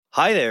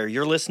Hi there,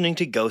 you're listening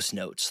to Ghost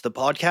Notes, the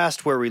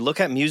podcast where we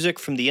look at music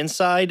from the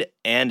inside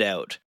and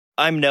out.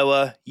 I'm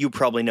Noah, you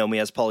probably know me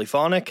as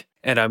Polyphonic.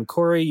 And I'm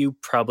Corey, you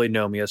probably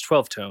know me as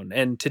 12-Tone.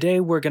 And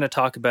today we're going to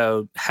talk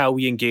about how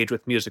we engage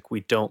with music we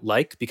don't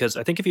like, because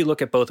I think if you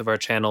look at both of our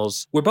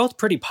channels, we're both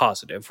pretty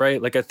positive,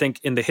 right? Like I think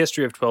in the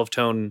history of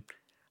 12-Tone,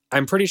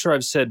 I'm pretty sure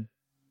I've said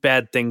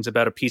bad things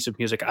about a piece of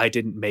music I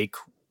didn't make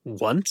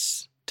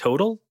once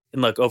total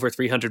in like over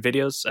 300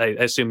 videos.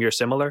 I assume you're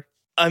similar.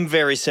 I'm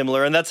very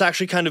similar, and that's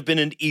actually kind of been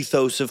an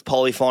ethos of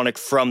Polyphonic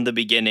from the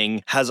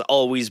beginning, has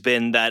always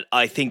been that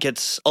I think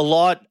it's a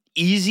lot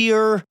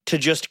easier to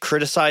just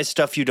criticize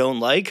stuff you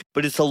don't like,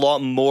 but it's a lot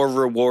more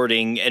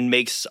rewarding and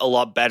makes a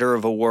lot better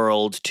of a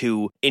world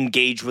to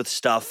engage with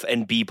stuff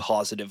and be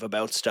positive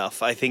about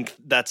stuff. I think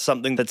that's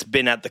something that's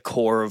been at the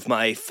core of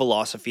my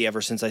philosophy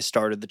ever since I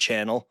started the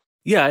channel.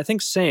 Yeah, I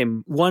think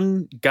same.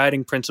 One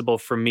guiding principle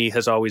for me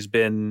has always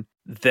been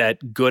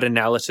that good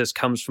analysis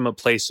comes from a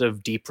place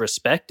of deep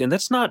respect, and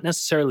that's not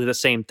necessarily the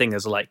same thing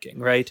as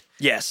liking, right?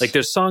 Yes. Like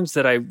there's songs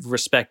that I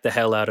respect the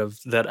hell out of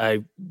that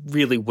I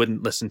really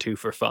wouldn't listen to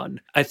for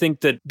fun. I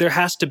think that there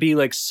has to be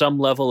like some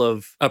level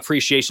of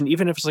appreciation,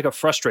 even if it's like a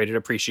frustrated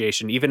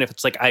appreciation, even if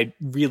it's like I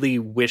really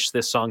wish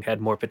this song had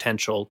more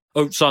potential,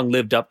 or song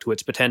lived up to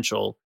its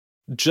potential.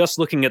 Just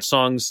looking at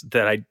songs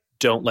that I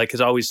don't like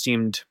has always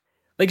seemed,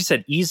 like you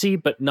said, easy,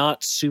 but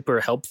not super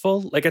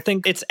helpful. Like, I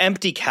think it's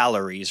empty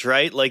calories,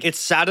 right? Like, it's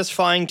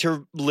satisfying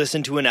to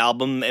listen to an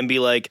album and be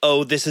like,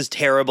 oh, this is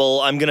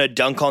terrible. I'm going to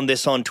dunk on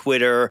this on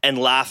Twitter and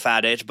laugh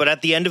at it. But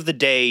at the end of the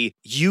day,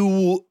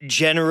 you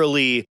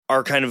generally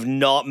are kind of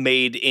not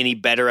made any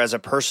better as a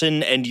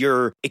person. And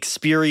your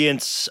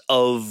experience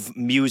of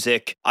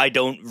music, I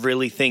don't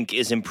really think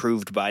is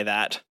improved by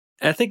that.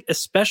 And I think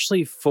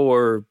especially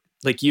for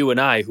like you and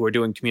I who are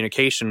doing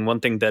communication, one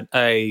thing that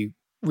I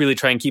really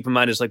try and keep in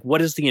mind is like,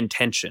 what is the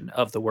intention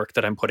of the work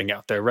that I'm putting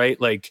out there, right?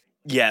 Like,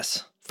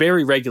 yes,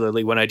 very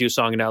regularly when I do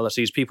song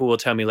analyses, people will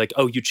tell me like,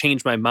 oh, you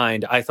changed my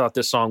mind. I thought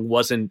this song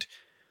wasn't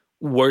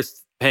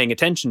worth paying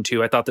attention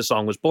to. I thought this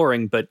song was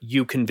boring, but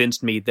you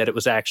convinced me that it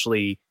was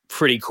actually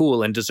pretty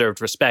cool and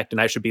deserved respect and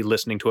I should be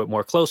listening to it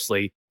more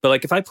closely. But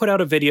like, if I put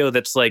out a video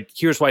that's like,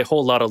 here's why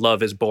Whole Lotta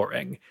Love is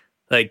boring,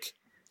 like,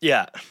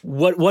 yeah.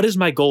 What is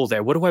my goal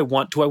there? What do I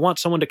want? Do I want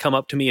someone to come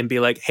up to me and be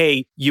like,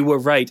 hey, you were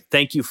right.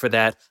 Thank you for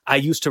that. I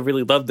used to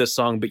really love this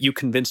song, but you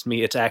convinced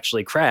me it's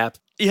actually crap.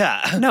 Yeah.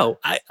 No,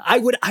 I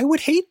would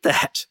hate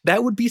that.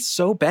 That would be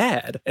so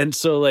bad. And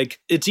so like,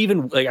 it's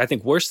even like, I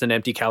think worse than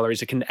empty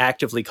calories. It can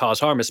actively cause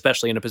harm,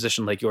 especially in a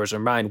position like yours or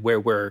mine, where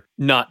we're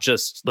not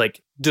just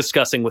like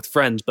discussing with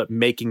friends, but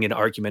making an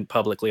argument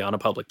publicly on a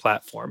public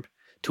platform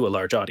to a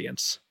large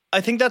audience. I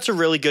think that's a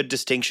really good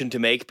distinction to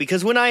make,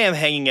 because when I am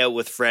hanging out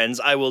with friends,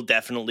 I will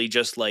definitely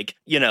just like,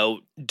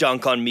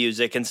 dunk on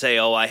music and say,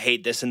 oh, I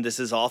hate this and this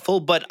is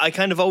awful. But I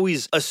kind of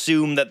always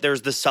assume that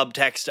there's the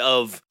subtext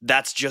of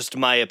that's just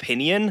my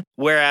opinion.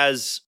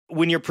 Whereas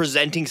when you're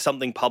presenting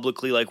something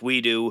publicly like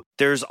we do,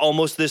 there's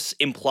almost this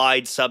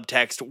implied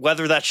subtext,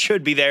 whether that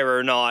should be there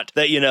or not,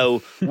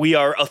 that, we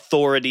are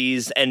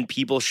authorities and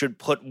people should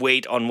put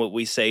weight on what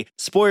we say.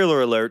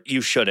 Spoiler alert,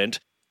 you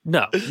shouldn't.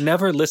 No,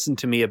 never listen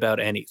to me about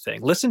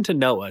anything. Listen to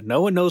Noah.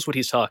 Noah knows what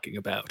he's talking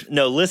about.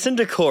 No, listen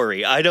to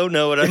Corey. I don't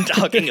know what I'm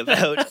talking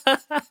about.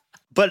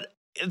 But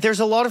there's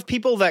a lot of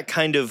people that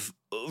kind of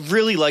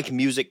really like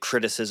music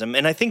criticism.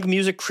 And I think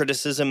music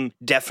criticism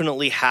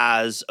definitely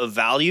has a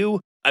value.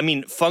 I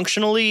mean,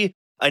 functionally,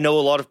 I know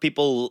a lot of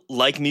people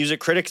like music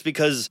critics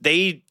because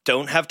they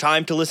don't have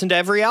time to listen to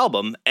every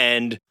album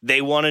and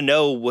they want to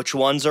know which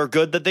ones are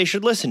good that they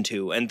should listen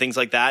to and things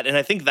like that. And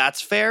I think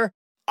that's fair.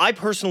 I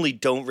personally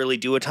don't really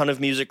do a ton of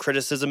music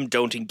criticism,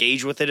 don't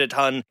engage with it a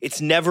ton.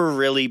 It's never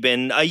really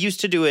been, I used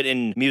to do it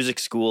in music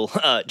school,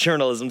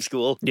 journalism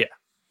school. Yeah.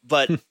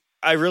 But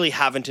I really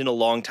haven't in a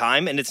long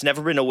time, and it's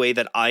never been a way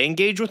that I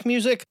engage with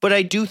music. But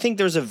I do think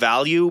there's a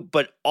value,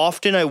 but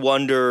often I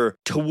wonder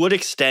to what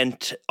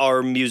extent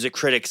are music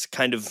critics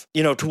kind of,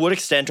 to what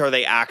extent are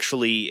they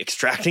actually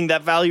extracting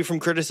that value from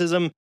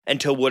criticism? And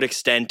to what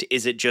extent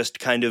is it just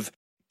kind of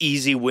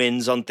easy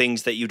wins on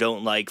things that you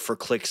don't like for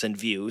clicks and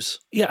views?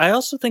 Yeah, I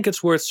also think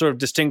it's worth sort of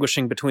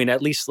distinguishing between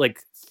at least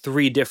like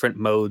 3 different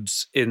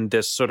modes in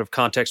this sort of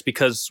context,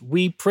 because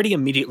we pretty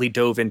immediately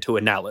dove into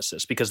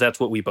analysis because that's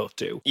what we both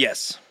do.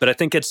 Yes. But I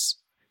think it's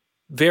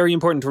very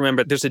important to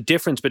remember there's a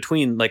difference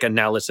between like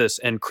analysis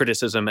and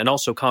criticism and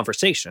also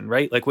conversation,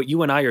 right? Like what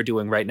you and I are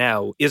doing right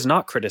now is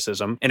not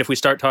criticism. And if we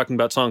start talking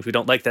about songs we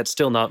don't like, that's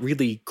still not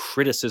really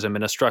criticism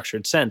in a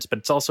structured sense, but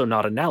it's also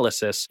not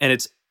analysis. And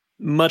it's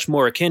much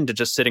more akin to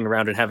just sitting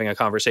around and having a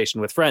conversation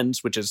with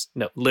friends, which is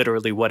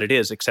literally what it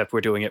is, except we're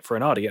doing it for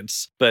an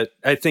audience. But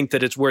I think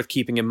that it's worth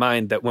keeping in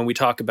mind that when we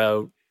talk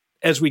about,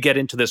 as we get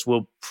into this,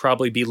 we'll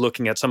probably be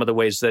looking at some of the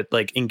ways that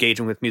like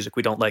engaging with music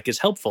we don't like is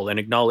helpful, and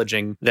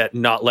acknowledging that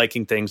not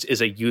liking things is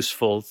a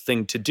useful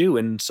thing to do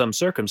in some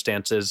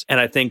circumstances.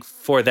 And I think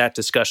for that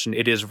discussion,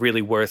 it is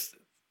really worth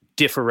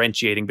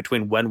differentiating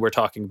between when we're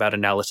talking about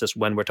analysis,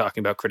 when we're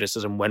talking about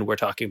criticism, when we're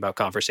talking about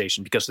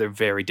conversation, because they're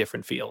very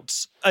different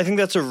fields. I think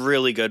that's a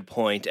really good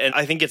point. And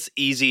I think it's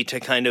easy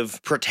to kind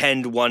of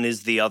pretend one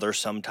is the other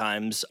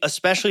sometimes,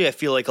 especially I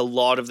feel like a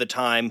lot of the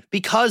time,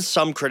 because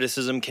some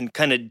criticism can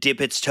kind of dip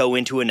its toe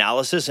into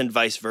analysis and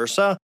vice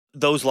versa.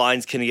 Those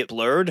lines can get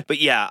blurred. But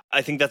yeah,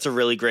 I think that's a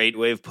really great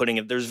way of putting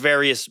it. There's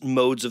various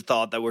modes of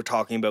thought that we're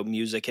talking about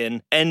music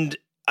in. And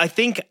I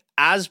think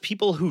as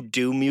people who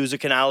do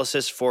music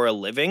analysis for a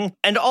living,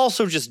 and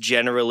also just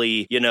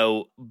generally,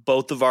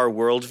 both of our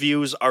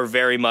worldviews are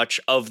very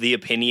much of the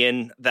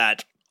opinion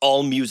that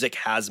all music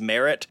has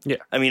merit. Yeah.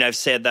 I mean, I've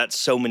said that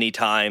so many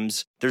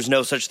times. There's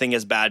no such thing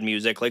as bad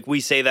music. Like,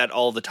 we say that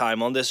all the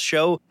time on this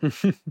show.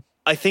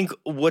 I think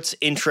what's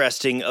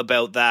interesting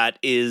about that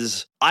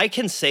is I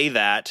can say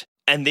that,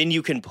 and then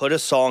you can put a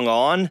song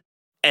on,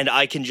 and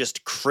I can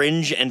just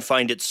cringe and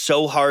find it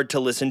so hard to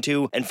listen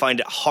to and find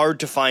it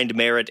hard to find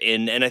merit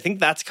in. And I think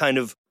that's kind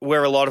of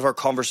where a lot of our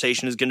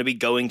conversation is going to be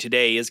going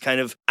today, is kind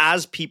of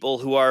as people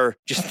who are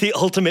just the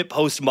ultimate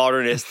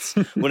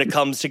postmodernists when it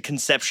comes to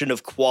conception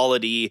of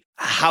quality,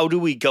 how do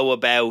we go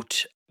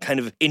about kind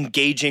of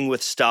engaging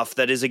with stuff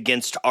that is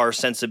against our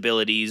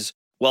sensibilities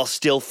while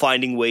still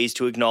finding ways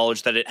to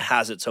acknowledge that it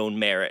has its own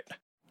merit?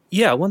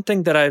 Yeah, one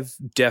thing that I've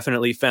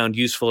definitely found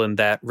useful in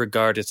that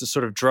regard is to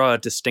sort of draw a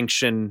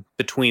distinction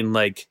between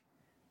like,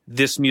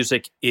 this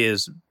music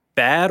is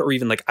bad, or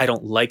even like, I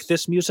don't like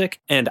this music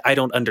and I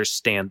don't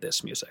understand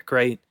this music,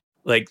 right?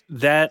 Like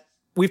that,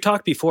 we've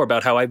talked before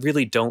about how I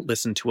really don't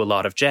listen to a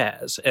lot of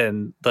jazz.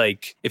 And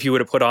like, if you were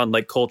to put on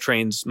like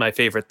Coltrane's My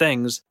Favorite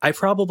Things, I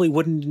probably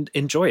wouldn't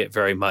enjoy it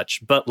very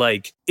much. But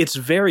like, it's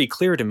very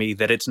clear to me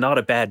that it's not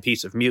a bad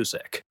piece of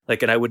music.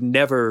 Like, and I would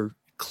never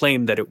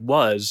claim that it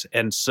was.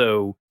 And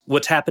so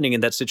what's happening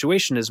in that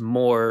situation is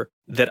more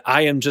that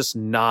I am just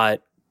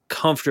not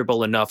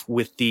comfortable enough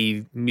with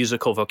the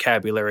musical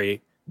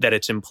vocabulary that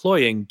it's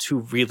employing to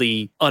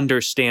really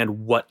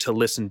understand what to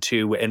listen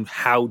to and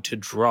how to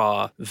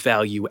draw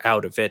value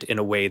out of it in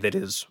a way that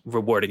is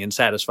rewarding and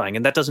satisfying.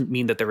 And that doesn't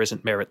mean that there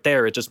isn't merit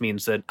there. It just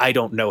means that I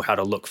don't know how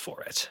to look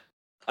for it.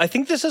 I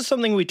think this is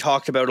something we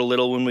talked about a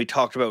little when we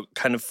talked about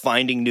kind of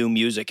finding new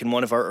music in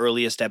one of our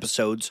earliest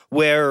episodes,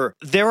 where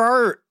there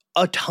are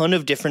a ton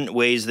of different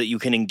ways that you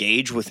can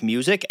engage with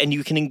music, and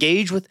you can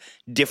engage with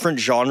different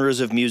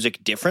genres of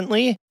music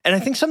differently. And I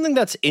think something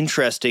that's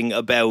interesting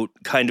about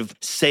kind of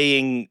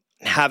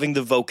having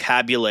the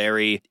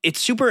vocabulary, it's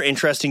super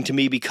interesting to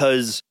me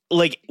because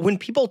like when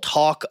people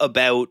talk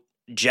about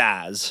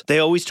jazz, they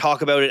always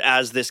talk about it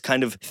as this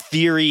kind of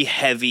theory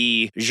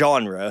heavy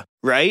genre,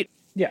 right?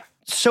 Yeah.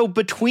 So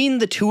between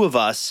the two of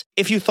us,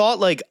 if you thought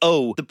like,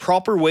 oh, the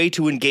proper way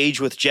to engage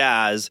with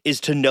jazz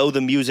is to know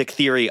the music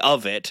theory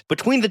of it,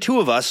 between the two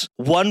of us,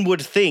 one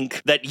would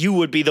think that you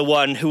would be the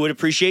one who would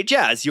appreciate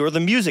jazz. You're the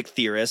music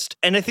theorist.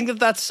 And I think that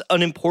that's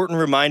an important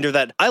reminder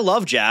that I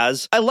love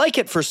jazz. I like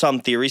it for some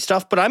theory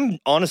stuff, but I'm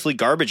honestly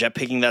garbage at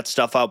picking that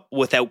stuff up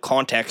without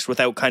context,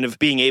 without kind of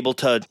being able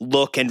to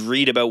look and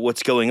read about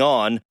what's going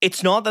on.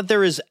 It's not that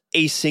there is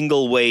a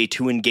single way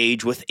to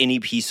engage with any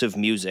piece of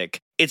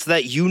music. It's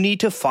that you need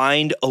to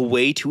find a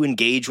way to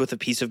engage with a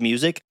piece of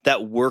music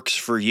that works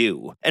for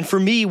you. And for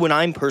me, when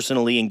I'm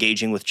personally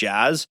engaging with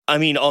jazz, I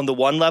mean, on the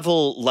one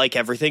level, like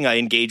everything, I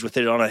engage with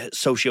it on a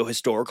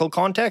socio-historical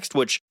context,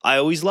 which I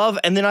always love.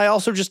 And then I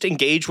also just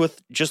engage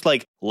with just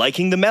like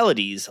liking the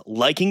melodies,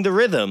 liking the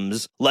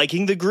rhythms,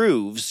 liking the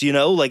grooves,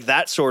 like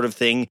that sort of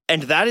thing.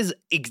 And that is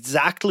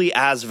exactly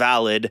as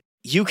valid.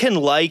 You can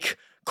like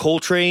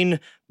Coltrane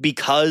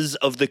because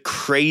of the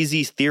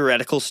crazy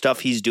theoretical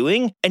stuff he's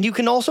doing. And you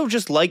can also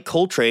just like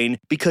Coltrane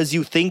because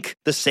you think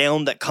the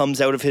sound that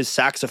comes out of his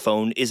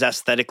saxophone is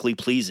aesthetically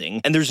pleasing.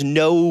 And there's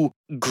no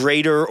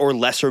greater or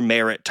lesser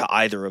merit to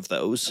either of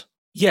those.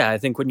 Yeah, I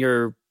think when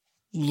you're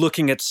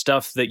looking at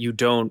stuff that you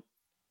don't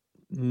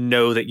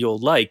know that you'll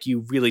like, you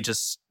really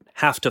just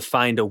have to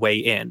find a way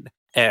in.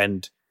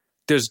 And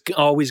there's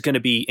always going to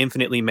be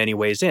infinitely many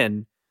ways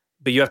in,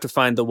 but you have to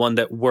find the one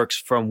that works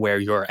from where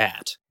you're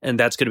at. And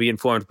that's going to be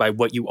informed by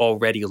what you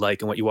already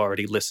like and what you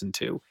already listen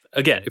to.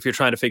 Again, if you're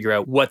trying to figure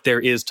out what there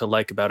is to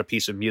like about a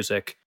piece of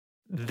music,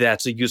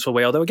 that's a useful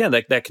way. Although, again,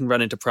 that can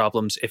run into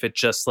problems if it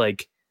just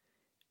like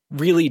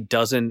really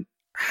doesn't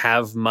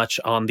have much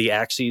on the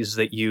axes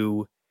that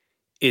you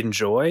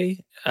enjoy.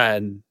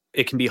 And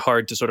it can be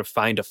hard to sort of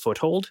find a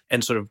foothold.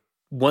 And sort of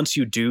once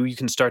you do, you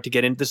can start to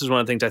get in. This is one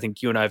of the things I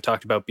think you and I have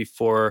talked about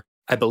before.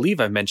 I believe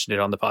I've mentioned it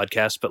on the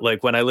podcast, but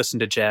like when I listen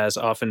to jazz,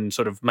 often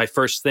sort of my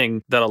first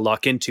thing that I'll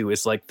lock into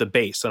is like the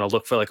bass, and I'll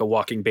look for like a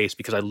walking bass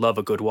because I love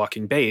a good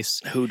walking bass.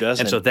 Who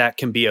doesn't? And so that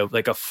can be a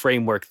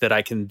framework that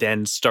I can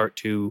then start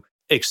to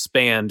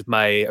expand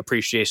my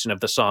appreciation of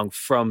the song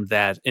from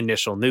that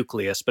initial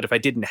nucleus. But if I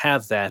didn't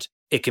have that,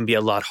 it can be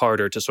a lot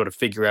harder to sort of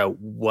figure out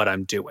what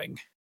I'm doing.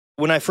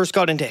 When I first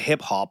got into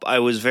hip hop, I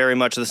was very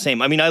much the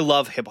same. I mean, I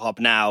love hip hop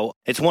now.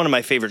 It's one of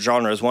my favorite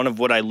genres, one of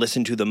what I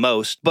listen to the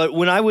most. But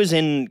when I was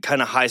in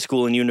kind of high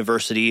school and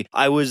university,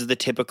 I was the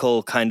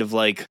typical kind of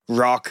like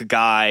rock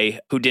guy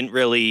who didn't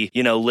really,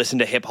 listen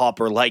to hip hop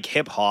or like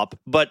hip hop.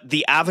 But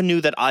the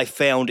avenue that I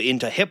found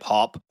into hip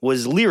hop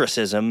was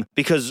lyricism,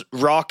 because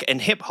rock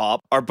and hip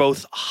hop are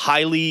both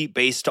highly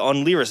based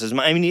on lyricism.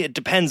 I mean, it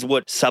depends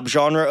what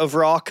subgenre of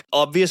rock,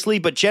 obviously,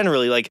 but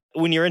generally, like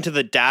when you're into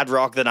the dad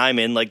rock that I'm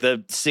in, like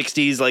the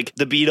 60s, like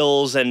the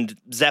Beatles and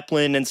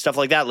Zeppelin and stuff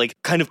like that, like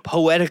kind of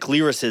poetic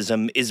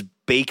lyricism is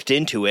baked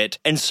into it.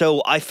 And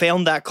so I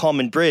found that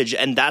common bridge,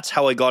 and that's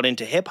how I got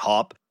into hip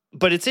hop.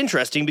 But it's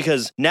interesting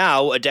because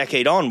now, a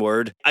decade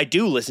onward, I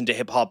do listen to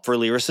hip hop for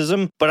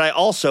lyricism, but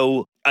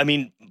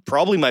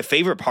probably my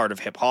favorite part of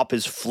hip hop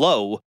is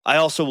flow. I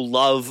also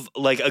love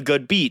like a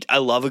good beat. I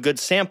love a good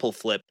sample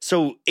flip.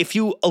 So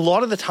a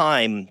lot of the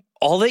time,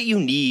 all that you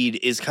need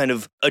is kind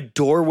of a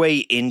doorway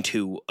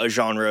into a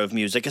genre of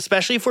music,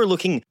 especially if we're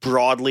looking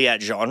broadly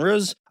at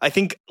genres. I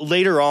think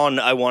later on,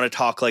 I want to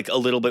talk like a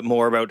little bit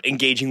more about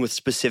engaging with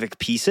specific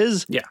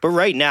pieces. Yeah. But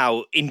right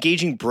now,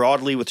 engaging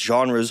broadly with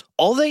genres,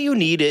 all that you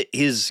need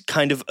is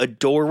kind of a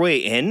doorway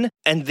in,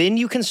 and then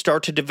you can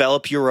start to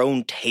develop your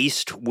own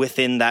taste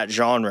within that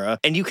genre.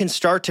 And you can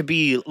start to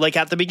be like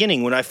at the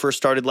beginning, when I first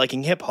started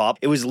liking hip hop,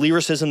 it was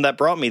lyricism that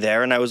brought me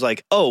there. And I was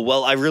like, oh,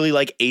 well, I really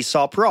like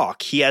Aesop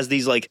Rock. He has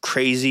these like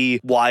crazy,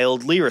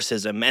 wild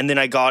lyricism. And then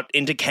I got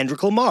into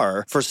Kendrick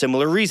Lamar for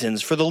similar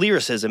reasons, for the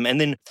lyricism.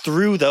 And then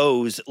through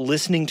those,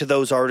 listening to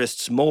those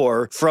artists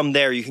more, from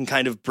there, you can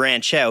kind of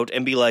branch out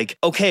and be like,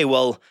 okay,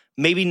 well,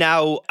 maybe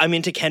now I'm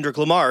into Kendrick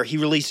Lamar. He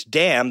released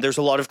Damn. There's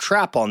a lot of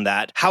trap on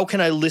that. How can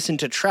I listen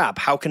to trap?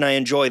 How can I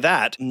enjoy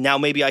that? Now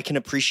maybe I can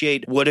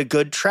appreciate what a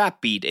good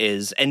trap beat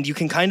is. And you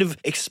can kind of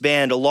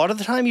expand. A lot of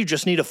the time, you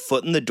just need a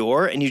foot in the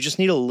door, and you just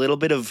need a little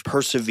bit of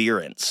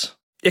perseverance.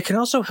 It can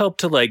also help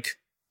to like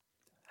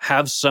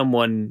have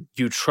someone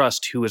you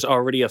trust who is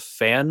already a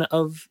fan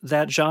of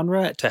that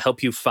genre to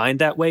help you find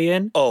that way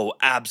in. Oh,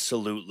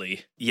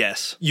 absolutely.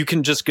 Yes. You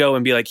can just go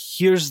and be like,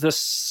 here's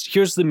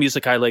the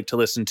music I like to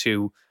listen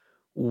to.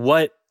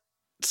 What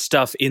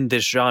stuff in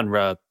this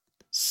genre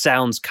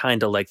sounds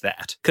kind of like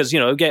that? Because,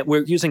 again,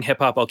 we're using hip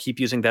hop. I'll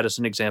keep using that as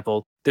an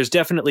example. There's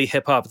definitely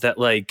hip hop that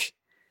like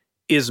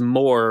is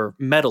more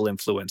metal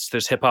influenced.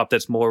 There's hip hop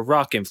that's more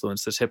rock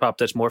influenced. There's hip hop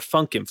that's more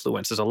funk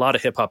influenced. There's a lot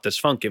of hip hop that's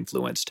funk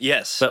influenced.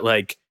 Yes. But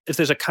like, if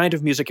there's a kind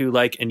of music you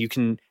like, and you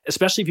can,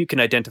 especially if you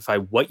can identify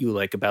what you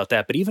like about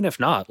that, but even if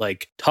not,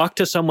 like talk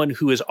to someone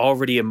who is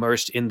already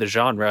immersed in the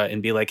genre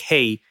and be like,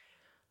 hey,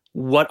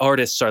 what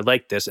artists are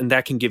like this? And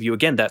that can give you,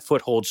 again, that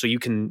foothold so you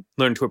can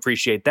learn to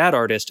appreciate that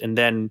artist, and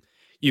then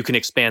you can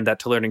expand that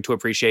to learning to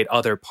appreciate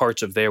other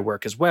parts of their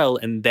work as well.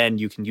 And then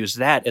you can use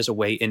that as a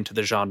way into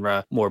the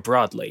genre more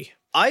broadly.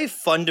 I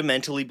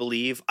fundamentally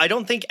believe, I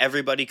don't think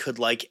everybody could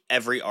like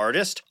every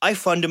artist. I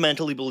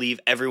fundamentally believe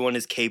everyone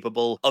is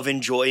capable of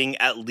enjoying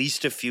at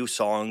least a few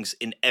songs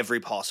in every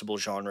possible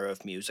genre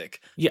of music.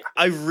 Yeah.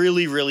 I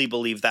really, really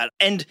believe that.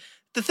 And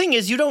the thing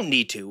is, you don't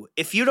need to.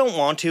 If you don't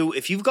want to,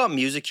 if you've got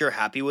music you're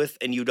happy with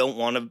and you don't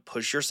want to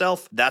push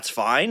yourself, that's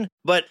fine.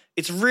 But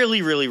it's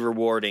really, really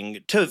rewarding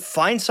to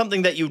find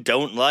something that you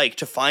don't like,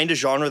 to find a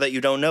genre that you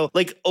don't know.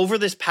 Like over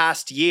this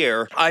past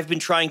year, I've been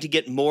trying to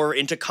get more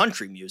into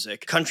country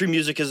music. Country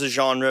music is a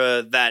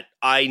genre that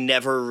I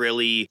never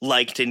really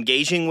liked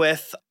engaging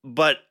with.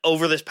 But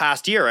over this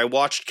past year, I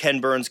watched Ken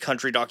Burns'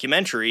 country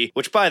documentary,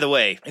 which, by the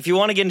way, if you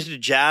want to get into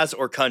jazz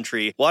or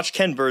country, watch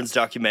Ken Burns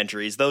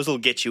documentaries. Those will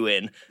get you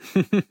in.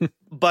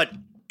 But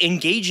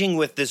engaging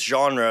with this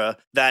genre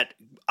that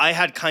I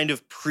had kind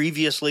of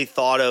previously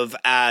thought of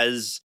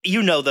as,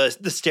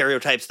 the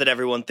stereotypes that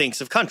everyone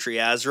thinks of country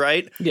as,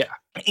 right? Yeah.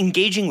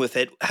 Engaging with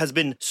it has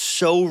been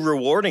so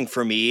rewarding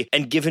for me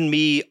and given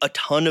me a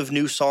ton of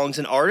new songs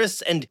and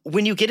artists. And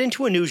when you get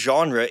into a new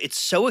genre, it's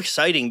so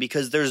exciting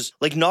because there's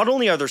like, not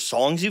only are there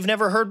songs you've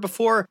never heard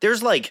before,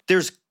 there's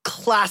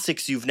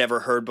classics you've never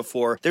heard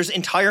before. There's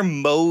entire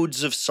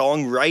modes of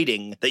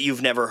songwriting that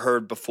you've never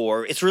heard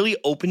before. It's really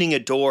opening a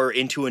door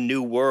into a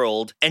new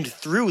world. And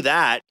through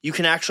that, you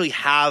can actually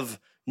have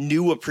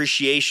new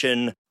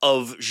appreciation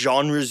of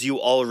genres you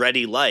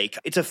already like.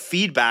 It's a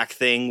feedback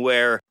thing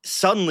where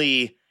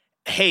suddenly,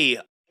 hey,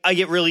 I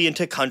get really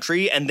into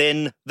country, and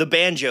then the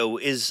banjo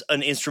is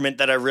an instrument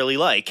that I really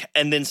like.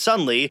 And then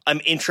suddenly I'm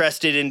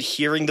interested in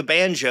hearing the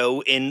banjo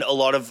in a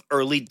lot of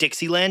early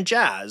Dixieland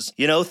jazz,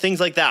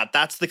 things like that.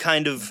 That's the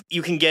kind of,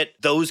 you can get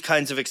those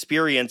kinds of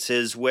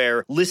experiences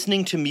where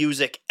listening to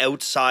music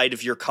outside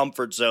of your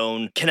comfort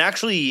zone can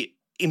actually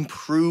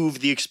improve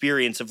the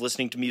experience of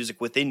listening to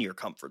music within your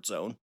comfort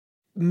zone.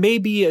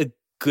 Maybe a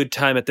good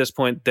time at this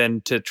point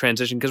then to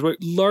transition, because we're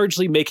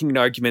largely making an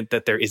argument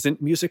that there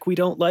isn't music we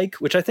don't like,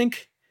 which I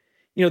think,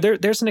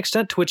 there's an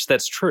extent to which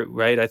that's true,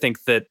 right? I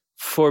think that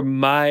for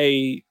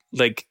my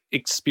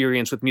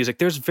experience with music,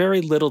 there's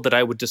very little that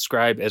I would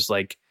describe as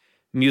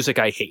music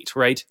I hate,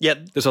 right? Yeah.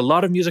 There's a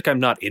lot of music I'm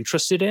not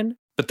interested in,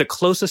 But the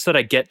closest that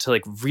I get to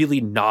like really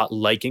not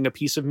liking a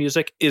piece of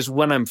music is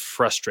when I'm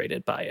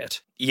frustrated by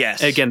it.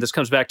 Yes. Again, this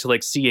comes back to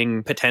like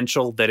seeing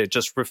potential that it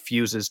just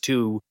refuses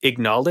to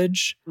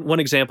acknowledge. One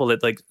example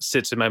that like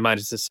sits in my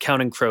mind is this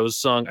Counting Crows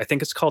song. I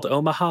think it's called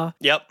Omaha.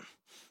 Yep.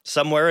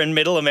 Somewhere in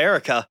Middle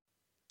America.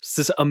 It's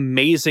this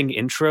amazing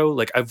intro.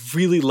 Like, I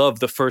really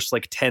love the first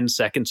like 10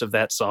 seconds of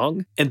that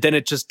song. And then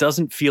it just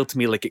doesn't feel to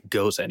me like it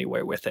goes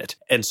anywhere with it.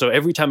 And so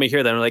every time I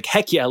hear that, I'm like,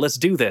 heck yeah, let's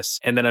do this.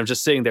 And then I'm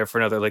just sitting there for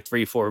another like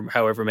 3, 4,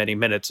 however many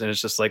minutes. And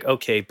it's just like,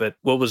 okay, but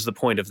what was the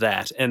point of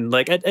that? And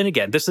like, and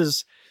again, this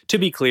is, to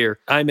be clear,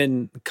 I'm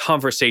in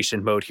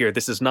conversation mode here.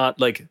 This is not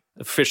like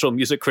official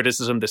music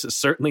criticism. This is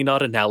certainly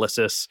not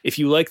analysis. If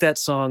you like that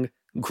song,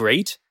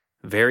 great.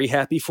 Very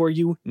happy for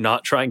you,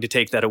 not trying to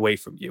take that away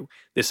from you.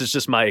 This is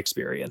just my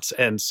experience.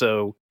 And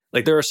so,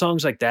 like, there are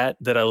songs like that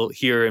I'll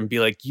hear and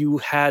be like, you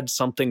had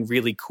something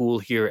really cool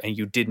here and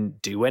you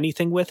didn't do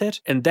anything with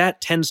it. And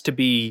that tends to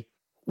be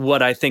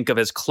what I think of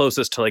as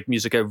closest to like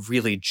music I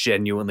really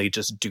genuinely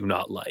just do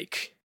not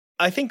like.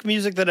 I think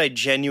music that I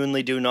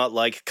genuinely do not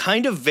like,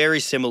 kind of very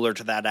similar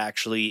to that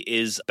actually,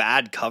 is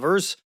bad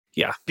covers.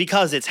 Yeah.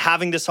 Because it's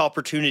having this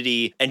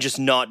opportunity and just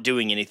not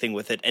doing anything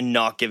with it and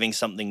not giving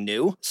something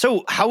new.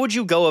 So how would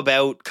you go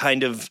about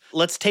kind of,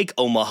 let's take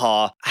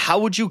Omaha. How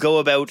would you go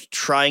about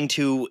trying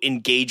to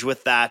engage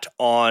with that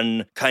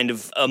on kind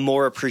of a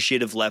more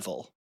appreciative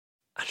level?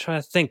 I'm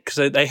trying to think,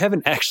 because I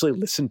haven't actually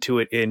listened to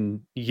it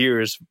in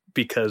years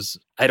because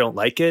I don't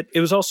like it. It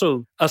was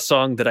also a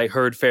song that I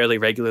heard fairly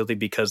regularly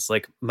because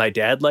like my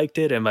dad liked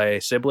it and my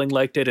sibling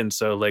liked it. And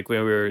so like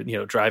when we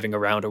were, driving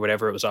around or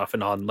whatever, it was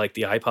often on like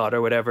the iPod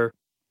or whatever.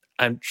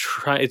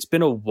 It's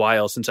been a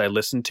while since I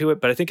listened to it,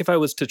 but I think if I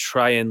was to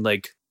try and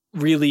like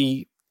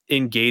really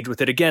engage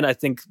with it again, I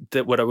think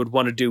that what I would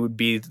want to do would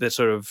be the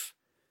sort of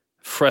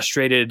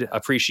frustrated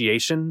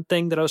appreciation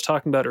thing that I was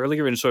talking about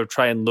earlier, and sort of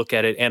try and look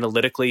at it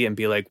analytically and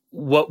be like,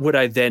 what would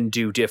I then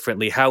do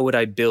differently? How would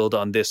I build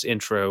on this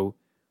intro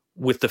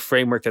with the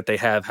framework that they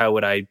have? How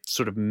would I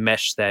sort of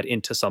mesh that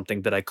into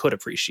something that I could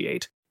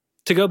appreciate?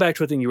 To go back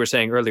to a thing you were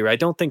saying earlier, I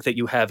don't think that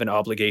you have an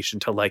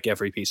obligation to like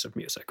every piece of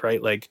music,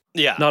 right? Like,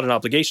 yeah, not an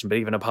obligation, but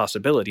even a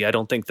possibility. I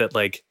don't think that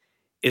like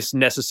it's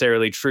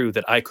necessarily true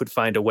that I could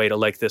find a way to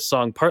like this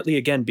song, partly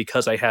again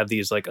because I have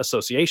these like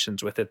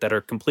associations with it that are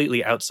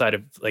completely outside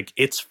of like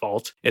its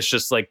fault. It's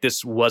just like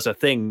this was a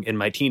thing in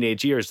my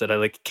teenage years that I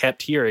like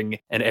kept hearing,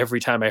 and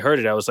every time I heard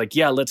it I was like,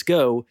 yeah, let's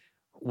go.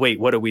 Wait,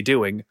 what are we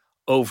doing?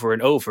 Over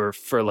and over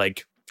for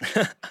like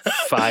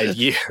 5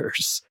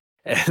 years.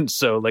 And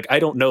so like I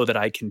don't know that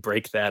I can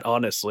break that,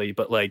 honestly,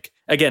 but like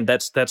again,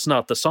 that's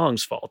not the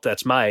song's fault.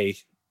 That's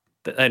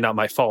not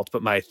my fault,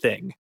 but my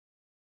thing.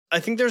 I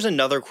think there's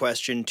another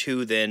question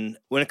too then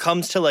when it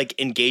comes to like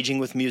engaging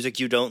with music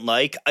you don't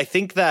like. I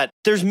think that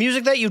there's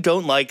music that you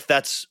don't like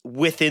that's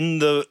within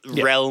the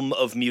realm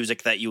of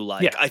music that you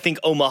like. Yeah. I think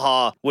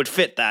Omaha would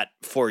fit that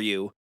for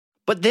you.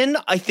 But then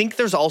I think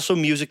there's also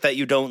music that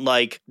you don't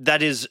like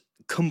that is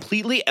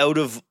completely out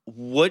of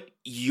what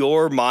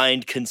your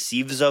mind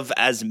conceives of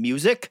as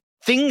music.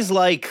 Things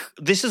like,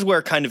 this is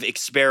where kind of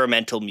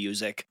experimental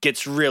music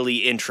gets really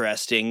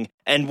interesting,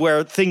 and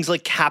where things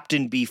like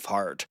Captain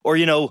Beefheart, or,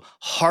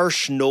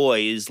 harsh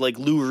noise like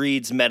Lou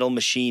Reed's Metal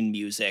Machine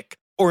music,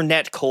 or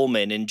Ornette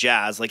Coleman in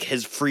jazz, like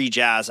his free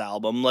jazz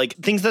album, like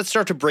things that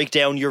start to break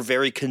down your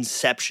very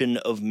conception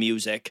of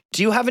music.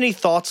 Do you have any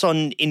thoughts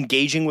on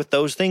engaging with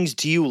those things?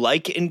 Do you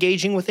like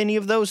engaging with any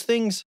of those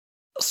things?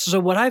 So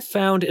what I've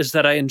found is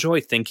that I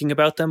enjoy thinking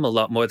about them a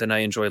lot more than I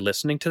enjoy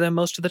listening to them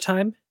most of the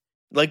time.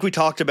 Like we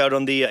talked about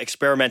on the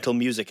experimental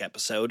music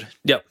episode.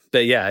 Yep.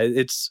 But yeah,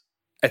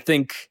 I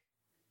think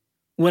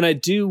when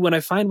I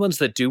find ones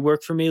that do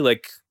work for me,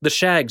 like the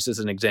Shags is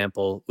an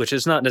example, which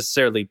is not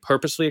necessarily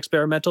purposely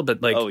experimental,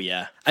 but like, oh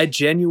yeah, I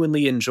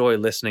genuinely enjoy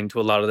listening to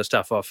a lot of the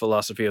stuff off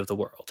Philosophy of the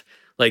World.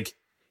 Like,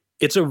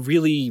 it's a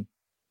really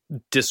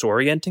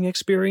disorienting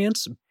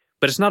experience,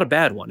 but it's not a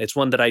bad one. It's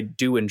one that I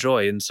do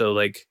enjoy. And so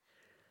like,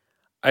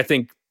 I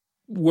think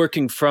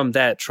working from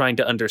that, trying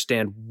to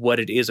understand what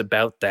it is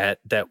about that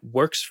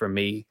works for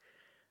me,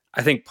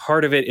 I think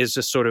part of it is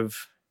just sort of,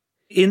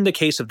 in the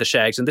case of the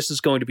Shags, and this is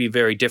going to be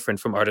very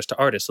different from artist to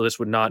artist, so this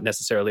would not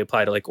necessarily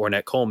apply to like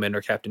Ornette Coleman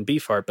or Captain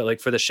Beefheart, but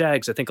like for the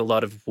Shags, I think a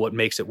lot of what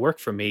makes it work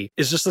for me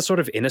is just the sort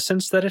of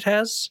innocence that it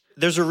has.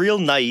 There's a real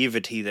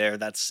naivety there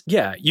that's...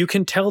 Yeah, you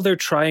can tell they're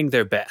trying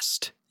their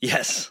best.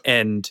 Yes.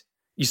 And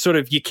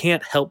you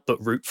can't help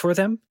but root for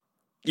them.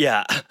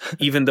 Yeah.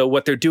 Even though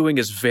what they're doing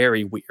is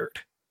very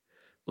weird.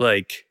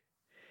 Like,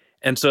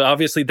 and so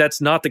obviously that's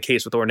not the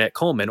case with Ornette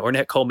Coleman.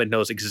 Ornette Coleman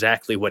knows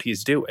exactly what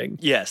he's doing.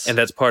 Yes. And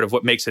that's part of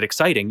what makes it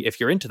exciting, if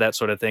you're into that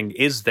sort of thing,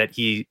 is that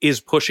he is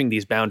pushing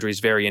these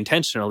boundaries very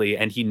intentionally,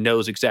 and he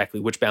knows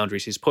exactly which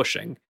boundaries he's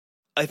pushing.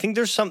 I think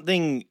there's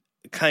something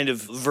kind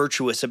of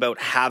virtuous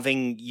about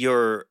having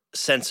your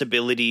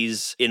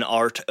sensibilities in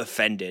art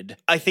offended.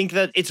 I think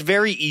that it's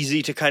very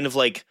easy to kind of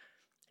like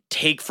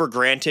take for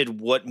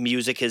granted what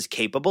music is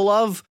capable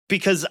of,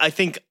 because I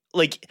think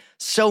like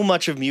so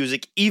much of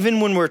music, even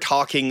when we're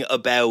talking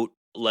about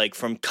like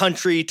from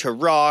country to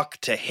rock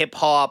to hip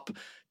hop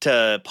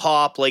to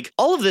pop, like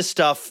all of this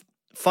stuff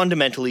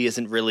fundamentally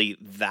isn't really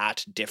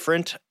that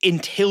different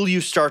until you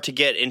start to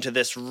get into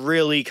this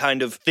really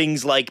kind of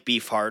things like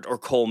Beefheart or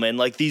Coleman,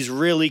 like these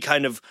really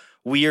kind of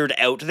weird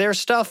out there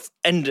stuff.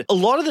 And a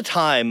lot of the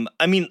time,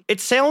 I mean,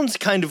 it sounds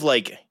kind of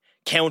like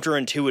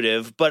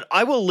counterintuitive, but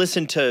I will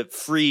listen to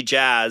Free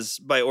Jazz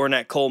by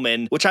Ornette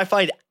Coleman, which I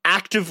find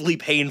actively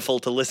painful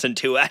to listen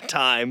to at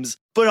times,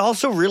 but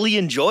also really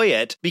enjoy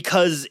it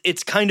because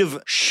it's kind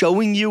of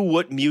showing you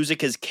what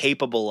music is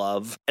capable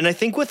of. And I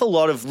think with a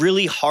lot of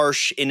really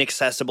harsh,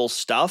 inaccessible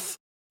stuff,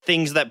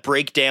 things that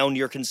break down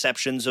your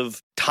conceptions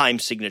of time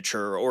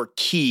signature or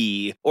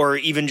key, or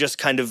even just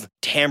kind of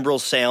timbral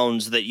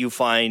sounds that you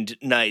find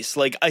nice.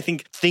 Like, I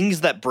think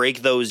things that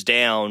break those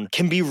down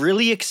can be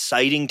really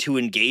exciting to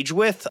engage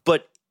with,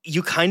 but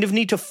you kind of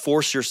need to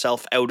force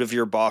yourself out of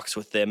your box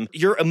with them.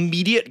 Your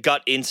immediate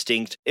gut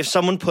instinct, if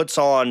someone puts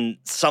on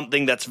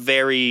something that's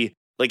very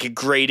like a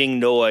grating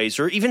noise,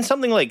 or even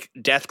something like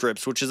Death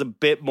Grips, which is a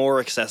bit more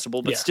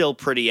accessible, but still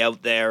pretty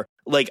out there.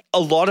 Like, a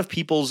lot of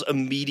people's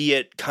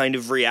immediate kind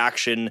of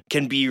reaction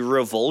can be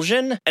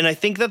revulsion. And I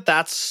think that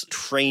that's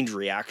trained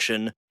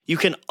reaction. You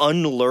can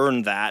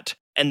unlearn that.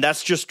 And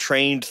that's just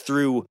trained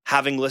through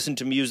having listened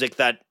to music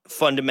that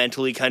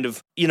fundamentally kind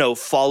of, you know,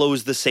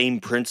 follows the same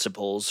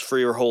principles for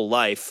your whole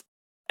life.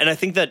 And I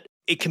think that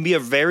it can be a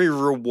very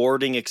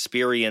rewarding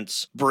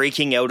experience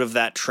breaking out of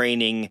that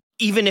training,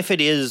 even if it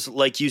is,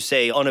 like you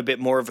say, on a bit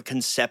more of a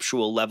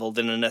conceptual level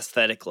than an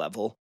aesthetic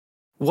level.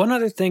 One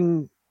other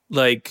thing,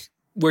 like,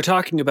 we're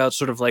talking about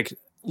sort of like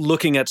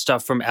looking at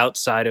stuff from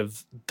outside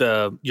of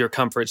your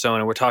comfort zone,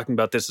 and we're talking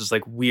about this as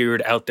like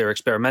weird out there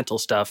experimental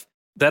stuff.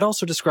 That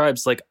also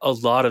describes like a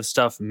lot of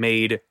stuff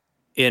made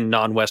in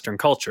non-Western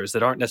cultures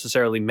that aren't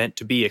necessarily meant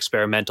to be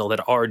experimental,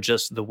 that are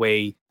just the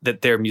way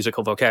that their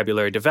musical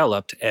vocabulary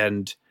developed.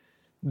 And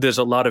there's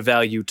a lot of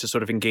value to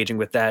sort of engaging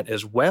with that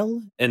as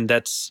well. And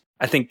that's,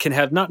 I think, can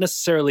have not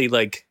necessarily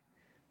like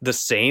the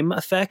same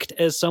effect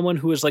as someone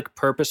who is like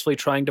purposefully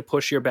trying to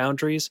push your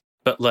boundaries,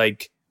 but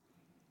like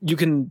you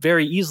can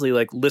very easily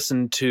like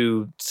listen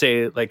to,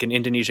 say, like an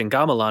Indonesian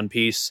gamelan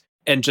piece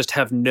and just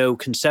have no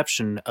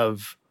conception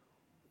of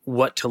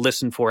what to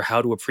listen for,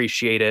 how to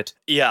appreciate it,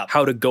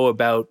 how to go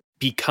about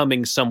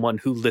becoming someone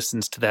who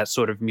listens to that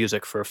sort of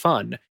music for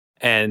fun.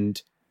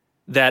 And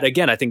that,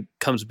 again, I think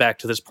comes back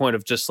to this point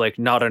of just like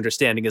not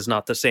understanding is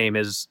not the same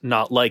as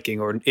not liking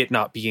or it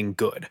not being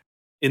good.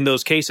 In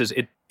those cases,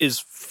 it is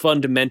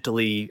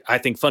fundamentally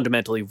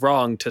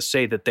wrong to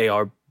say that they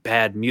are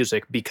bad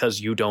music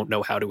because you don't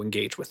know how to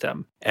engage with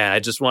them. And I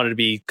just wanted to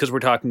be, because we're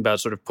talking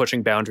about sort of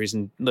pushing boundaries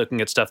and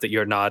looking at stuff that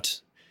you're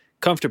not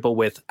comfortable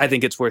with, I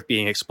think it's worth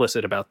being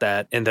explicit about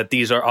that, and that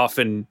these are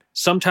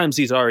sometimes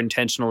these are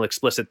intentional,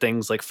 explicit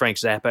things like Frank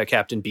Zappa,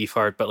 Captain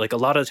Beefheart, but like a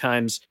lot of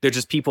times they're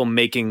just people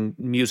making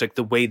music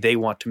the way they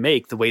want to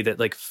make, the way that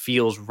like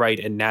feels right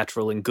and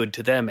natural and good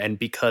to them. And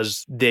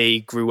because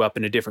they grew up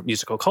in a different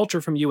musical culture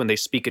from you and they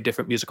speak a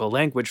different musical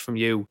language from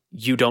you,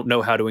 you don't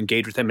know how to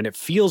engage with them. And it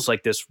feels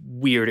like this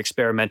weird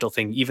experimental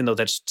thing, even though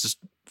that's just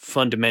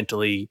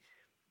fundamentally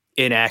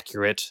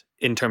inaccurate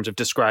in terms of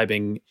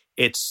describing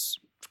its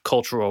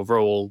cultural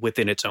role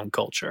within its own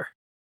culture.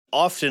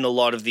 Often a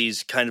lot of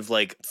these kind of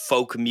like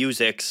folk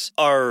musics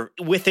are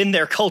within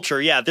their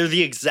culture. Yeah, they're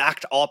the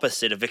exact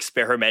opposite of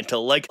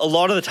experimental. Like a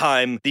lot of the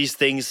time, these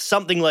things,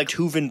 something like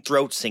Tuvan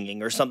throat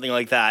singing or something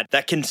like that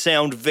can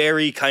sound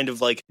very kind of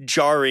like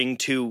jarring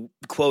to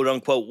quote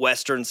unquote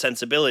Western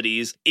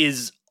sensibilities,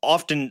 is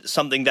often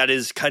something that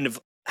is kind of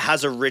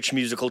has a rich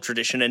musical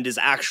tradition and is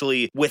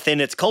actually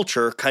within its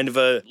culture kind of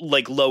a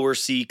like lower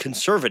C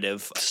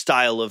conservative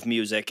style of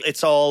music.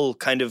 It's all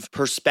kind of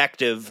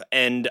perspective,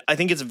 and I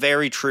think it's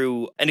very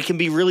true, and it can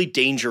be really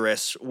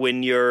dangerous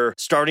when you're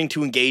starting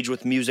to engage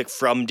with music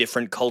from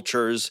different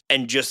cultures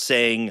and just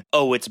saying,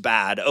 oh, it's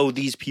bad, oh,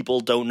 these people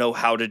don't know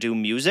how to do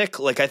music.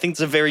 Like, I think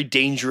it's a very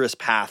dangerous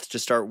path to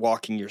start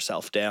walking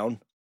yourself down.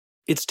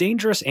 It's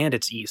dangerous and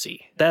it's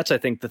easy. That's, I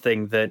think, the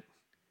thing that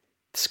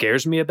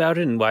scares me about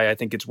it, and why I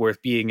think it's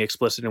worth being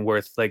explicit and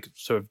worth like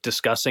sort of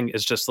discussing,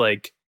 is just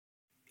like,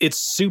 it's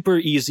super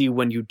easy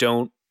when you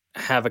don't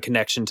have a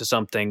connection to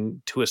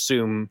something to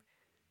assume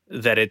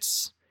that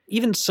it's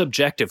even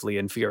subjectively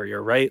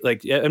inferior, right?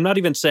 Like, I'm not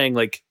even saying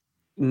like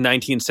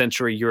 19th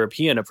century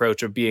European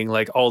approach of being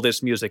like, all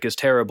this music is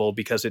terrible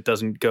because it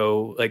doesn't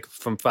go like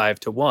from 5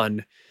 to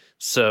 1.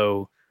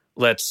 So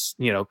let's,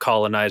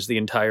 colonize the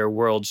entire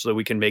world so that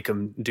we can make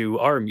them do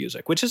our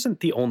music, which isn't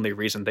the only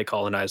reason they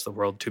colonize the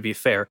world, to be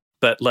fair.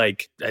 But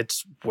like,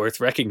 it's worth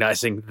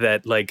recognizing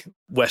that like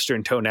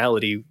Western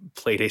tonality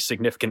played a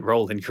significant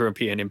role in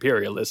European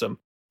imperialism.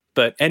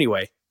 But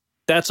anyway,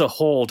 that's a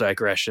whole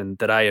digression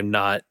that I am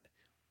not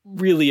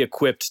really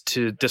equipped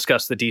to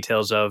discuss the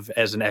details of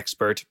as an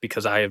expert,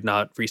 because I have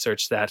not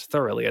researched that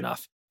thoroughly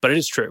enough. But it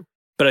is true.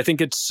 But I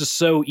think it's just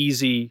so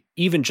easy,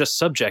 even just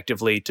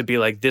subjectively, to be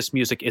like, this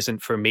music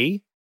isn't for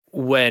me,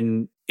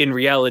 when in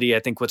reality, I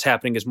think what's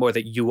happening is more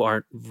that you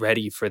aren't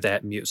ready for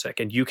that music,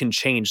 and you can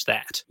change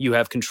that. You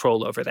have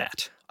control over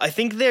that. I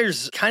think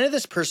there's kind of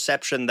this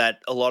perception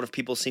that a lot of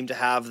people seem to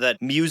have that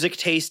music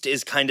taste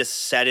is kind of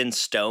set in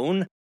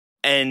stone.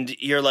 And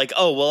you're like,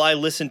 oh, well, I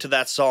listened to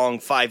that song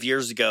 5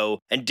 years ago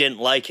and didn't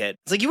like it.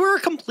 It's like you were a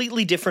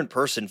completely different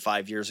person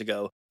 5 years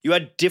ago. You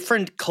had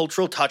different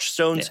cultural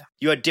touchstones. Yeah.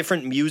 You had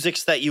different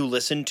musics that you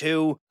listened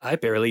to. I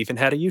barely even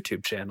had a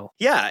YouTube channel.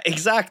 Yeah,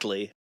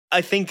 exactly.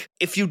 I think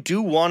if you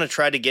do want to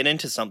try to get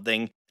into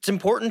something, it's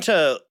important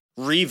to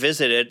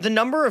revisit it. The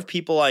number of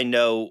people I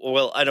know,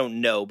 well, I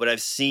don't know, but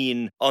I've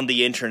seen on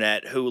the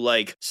internet who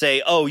like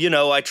say, oh, you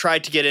know, I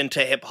tried to get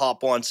into hip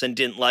hop once and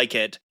didn't like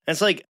it. And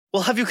it's like,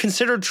 well, have you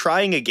considered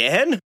trying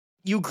again?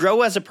 You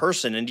grow as a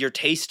person and your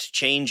taste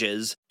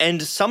changes.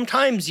 And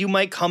sometimes you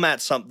might come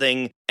at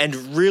something and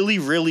really,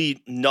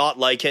 really not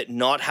like it,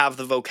 not have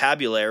the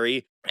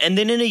vocabulary. And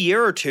then in a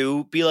year or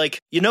two, be like,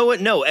 you know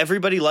what? No,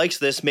 everybody likes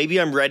this. Maybe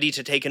I'm ready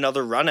to take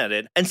another run at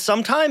it. And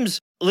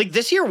sometimes, like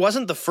this year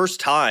wasn't the first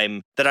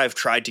time that I've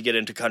tried to get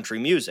into country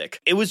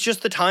music. It was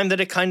just the time that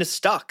it kind of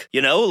stuck,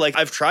 you know? Like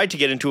I've tried to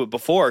get into it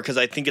before because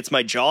I think it's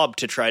my job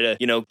to try to,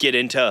 you know, get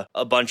into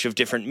a bunch of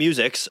different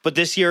musics. But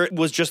this year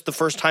was just the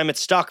first time it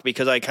stuck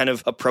because I kind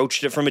of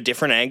approached it from a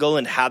different angle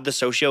and had the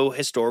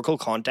socio-historical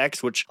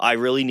context, which I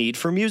really need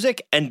for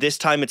music. And this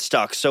time it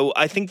stuck. So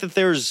I think that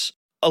there's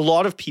a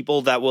lot of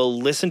people that will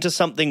listen to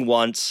something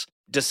once,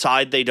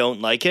 decide they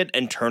don't like it,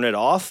 and turn it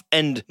off.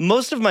 And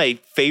most of my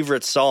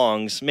favorite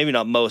songs, maybe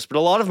not most, but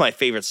a lot of my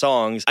favorite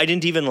songs, I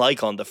didn't even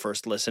like on the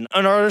first listen.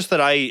 An artist that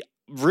I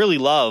really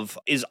love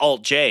is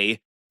Alt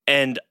J.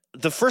 And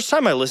the first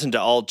time I listened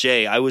to Alt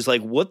J, I was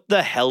like, what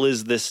the hell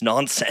is this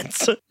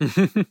nonsense?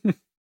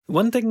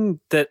 One thing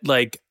that,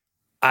 like,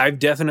 I've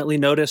definitely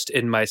noticed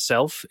in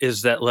myself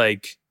is that,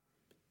 like,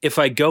 if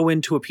I go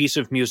into a piece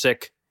of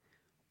music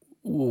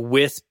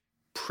with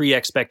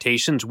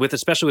pre-expectations,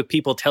 especially with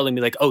people telling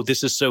me like, oh,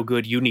 this is so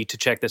good, you need to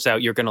check this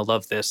out, you're gonna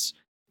love this,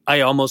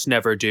 I almost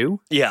never do.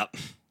 Yeah.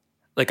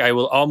 Like I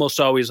will almost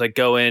always like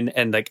go in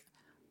and like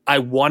I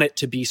want it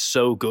to be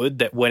so good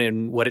that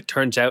when what it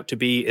turns out to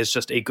be is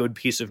just a good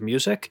piece of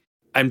music,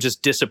 I'm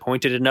just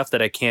disappointed enough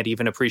that I can't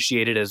even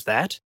appreciate it as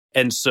that.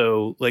 And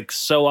so like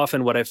so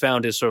often what I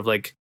found is sort of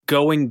like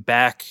going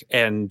back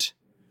and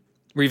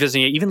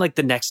revisiting it even like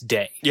the next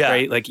day. Yeah.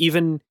 Right. Like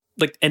even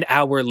like an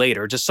hour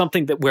later, just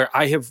something that where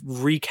I have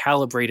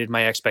recalibrated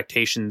my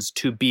expectations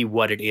to be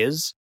what it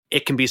is,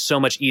 it can be so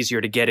much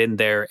easier to get in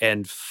there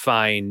and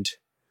find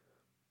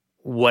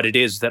what it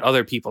is that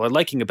other people are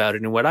liking about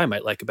it and what I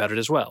might like about it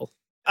as well.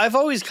 I've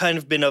always kind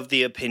of been of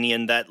the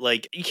opinion that,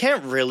 like, you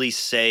can't really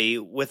say,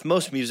 with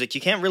most music,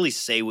 you can't really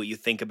say what you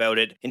think about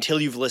it until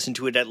you've listened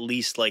to it at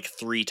least, like,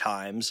 3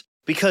 times.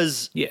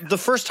 Because the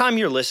first time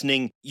you're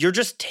listening, you're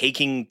just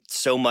taking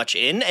so much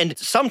in. And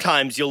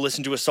sometimes you'll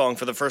listen to a song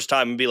for the first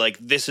time and be like,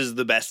 this is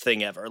the best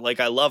thing ever. Like,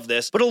 I love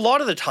this. But a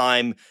lot of the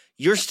time,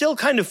 you're still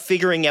kind of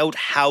figuring out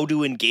how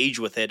to engage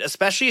with it,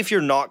 especially if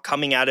you're not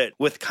coming at it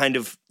with kind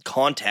of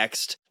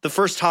context. The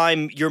first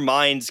time your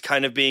mind's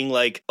kind of being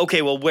like,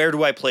 okay, well, where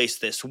do I place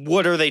this?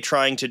 What are they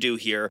trying to do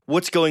here?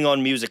 What's going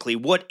on musically?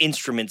 What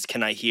instruments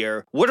can I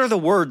hear? What are the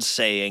words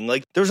saying?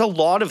 Like, there's a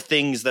lot of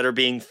things that are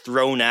being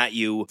thrown at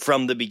you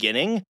from the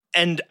beginning.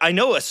 And I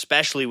know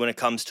especially when it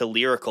comes to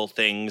lyrical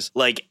things,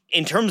 like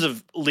in terms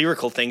of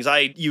lyrical things,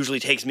 I usually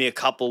takes me a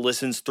couple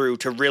listens through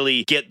to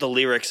really get the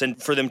lyrics and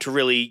for them to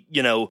really,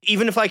 you know,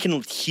 even if I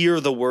can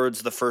hear the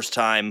words the first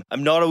time,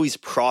 I'm not always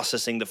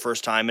processing the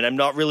first time and I'm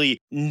not really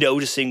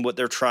noticing what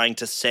they're trying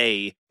to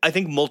say. I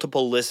think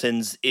multiple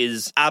listens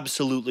is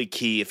absolutely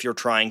key if you're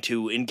trying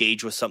to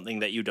engage with something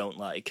that you don't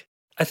like.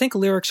 I think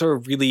lyrics are a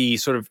really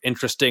sort of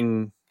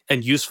interesting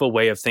and useful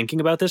way of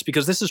thinking about this,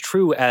 because this is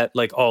true at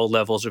like all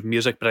levels of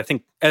music. But I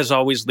think, as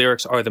always,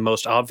 lyrics are the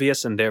most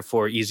obvious and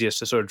therefore easiest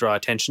to sort of draw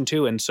attention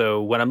to. And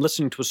so when I'm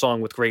listening to a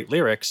song with great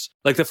lyrics,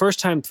 like the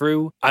first time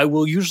through, I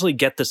will usually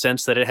get the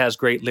sense that it has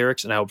great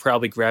lyrics and I will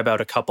probably grab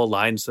out a couple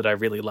lines that I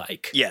really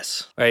like.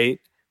 Yes. Right.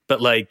 But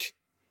like,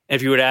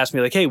 if you were to ask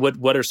me like, hey,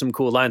 what are some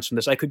cool lines from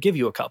this? I could give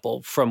you a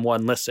couple from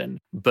one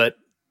listen. But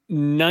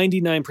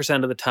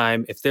 99% of the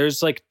time, if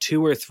there's like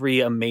 2 or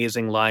 3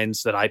 amazing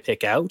lines that I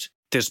pick out,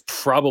 there's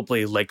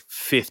probably like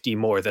 50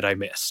 more that I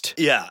missed.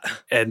 Yeah.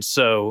 And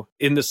so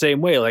in the same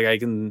way, like I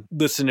can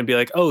listen and be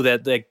like, oh,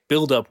 that like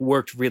buildup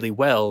worked really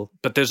well.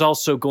 But there's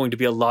also going to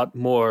be a lot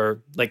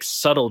more like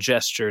subtle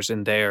gestures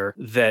in there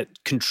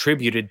that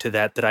contributed to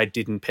that I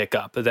didn't pick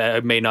up, that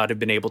I may not have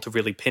been able to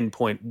really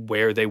pinpoint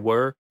where they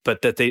were,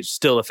 but that they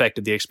still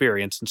affected the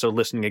experience. And so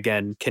listening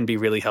again can be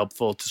really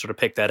helpful to sort of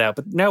pick that out.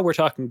 But now we're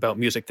talking about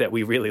music that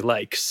we really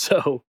like.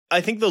 So I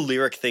think the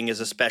lyric thing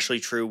is especially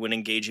true when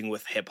engaging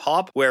with hip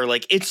hop, where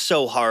like it's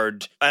so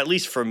hard, at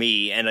least for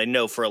me, and I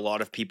know for a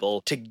lot of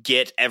people, to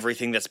get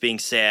everything that's being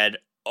said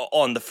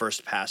on the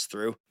first pass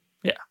through.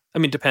 Yeah. I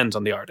mean, depends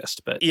on the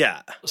artist, but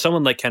Yeah.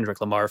 someone like Kendrick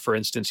Lamar, for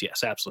instance,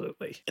 yes,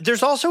 absolutely.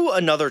 There's also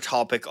another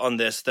topic on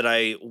this that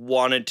I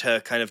wanted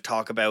to kind of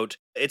talk about.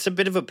 It's a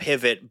bit of a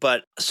pivot,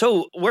 but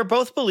so we're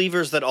both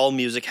believers that all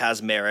music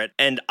has merit,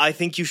 and I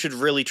think you should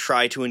really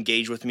try to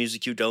engage with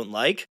music you don't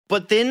like.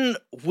 But then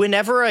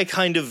whenever I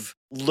kind of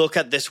look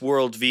at this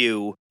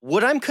worldview,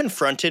 what I'm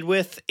confronted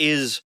with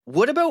is,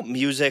 what about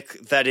music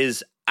that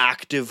is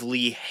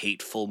actively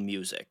hateful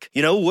music?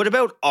 You know, what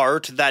about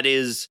art that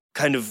is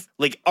kind of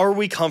like, are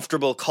we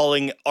comfortable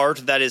calling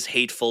art that is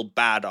hateful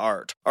bad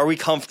art? Are we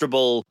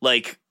comfortable,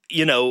 like,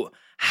 you know,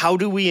 how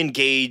do we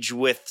engage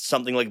with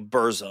something like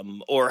Burzum?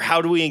 Or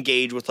how do we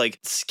engage with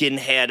like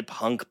skinhead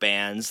punk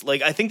bands?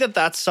 Like, I think that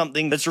that's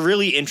something that's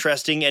really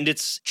interesting, and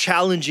it's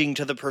challenging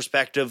to the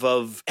perspective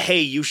of, hey,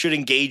 you should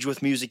engage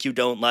with music you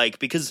don't like.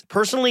 Because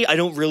personally, I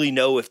don't really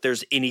know if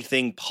there's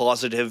anything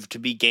positive to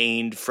be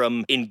gained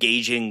from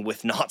engaging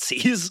with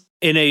Nazis.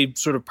 In a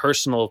sort of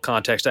personal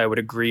context, I would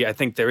agree. I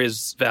think there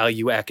is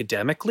value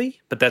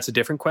academically, but that's a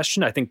different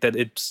question. I think that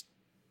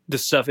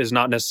this stuff is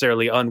not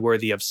necessarily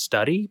unworthy of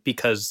study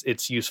because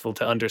it's useful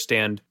to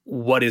understand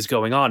what is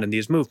going on in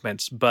these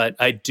movements. But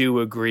I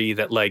do agree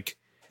that, like,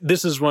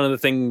 this is one of the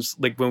things,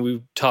 like, when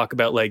we talk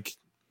about, like,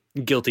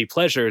 guilty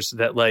pleasures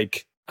that,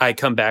 like, I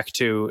come back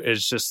to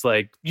is just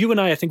like, you and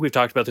I think we've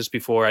talked about this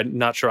before. I'm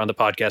not sure on the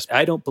podcast.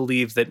 I don't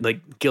believe that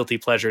like guilty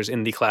pleasures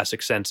in the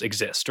classic sense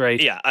exist, right?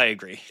 Yeah, I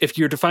agree. If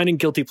you're defining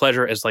guilty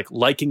pleasure as like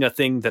liking a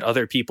thing that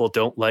other people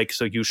don't like,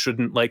 so you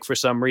shouldn't like for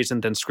some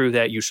reason, then screw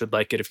that. You should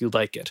like it if you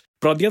like it.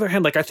 But on the other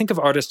hand, like I think of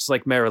artists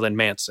like Marilyn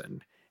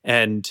Manson,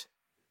 and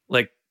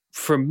like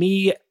for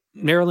me,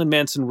 Marilyn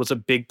Manson was a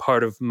big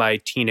part of my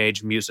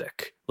teenage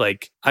music.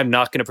 Like, I'm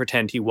not going to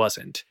pretend he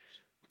wasn't,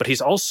 but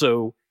he's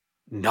also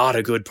not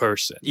a good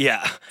person.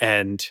 Yeah.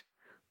 And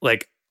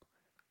like,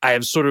 I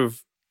have sort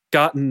of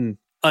gotten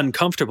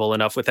uncomfortable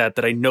enough with that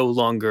I no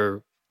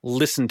longer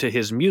listen to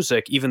his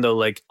music, even though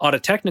like on a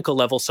technical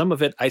level, some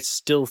of it I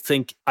still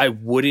think I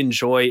would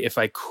enjoy if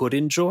I could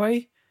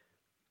enjoy,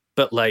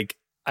 but like,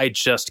 I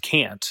just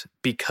can't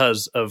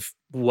because of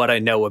what I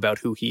know about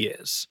who he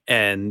is.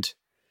 And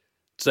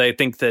so I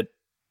think that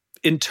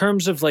in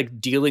terms of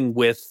like dealing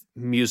with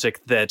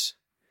music that,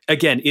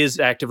 again, is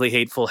actively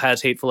hateful,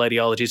 has hateful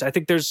ideologies, I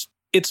think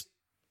it's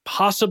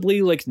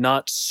possibly like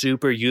not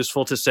super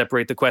useful to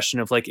separate the question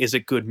of like, is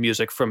it good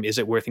music from is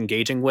it worth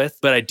engaging with?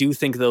 But I do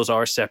think those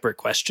are separate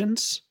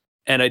questions.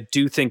 And I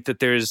do think that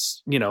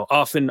there's, you know,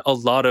 often a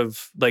lot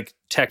of like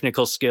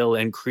technical skill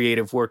and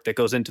creative work that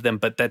goes into them,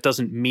 but that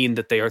doesn't mean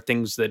that they are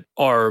things that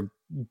are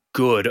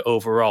good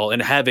overall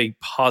and have a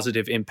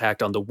positive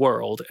impact on the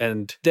world.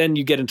 And then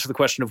you get into the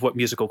question of what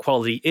musical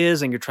quality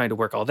is, and you're trying to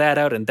work all that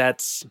out. And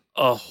that's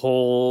a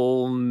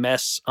whole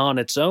mess on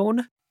its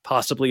own,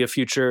 possibly a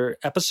future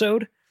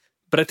episode.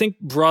 But I think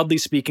broadly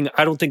speaking,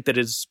 I don't think that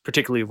it's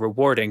particularly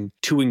rewarding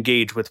to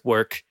engage with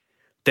work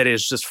that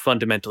is just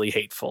fundamentally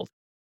hateful.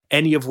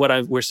 Any of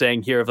what we're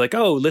saying here of like,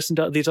 oh, listen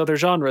to these other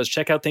genres,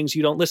 check out things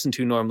you don't listen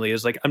to normally,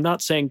 is like, I'm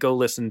not saying go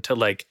listen to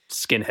like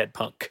skinhead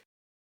punk.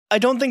 I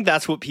don't think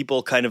that's what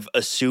people kind of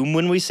assume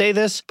when we say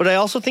this, but I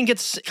also think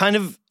it's kind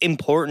of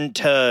important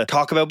to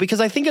talk about because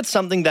I think it's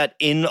something that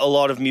in a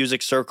lot of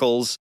music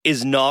circles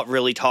is not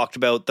really talked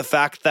about. The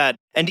fact that,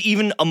 and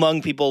even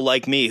among people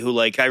like me who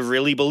like, I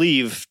really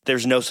believe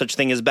there's no such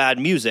thing as bad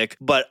music,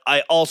 but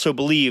I also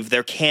believe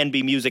there can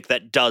be music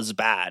that does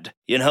bad,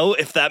 you know,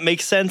 if that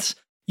makes sense.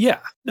 Yeah,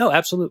 no,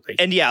 absolutely.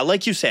 And yeah,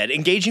 like you said,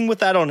 engaging with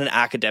that on an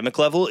academic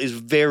level is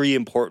very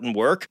important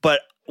work,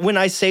 but when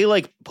I say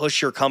like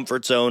push your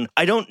comfort zone,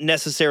 I don't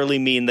necessarily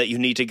mean that you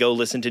need to go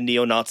listen to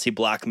neo-Nazi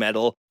black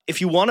metal.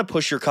 If you want to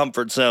push your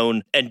comfort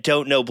zone and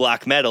don't know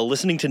black metal,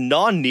 listening to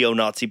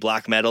non-neo-Nazi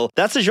black metal,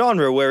 that's a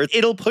genre where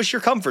it'll push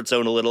your comfort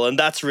zone a little, and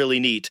that's really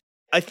neat.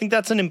 I think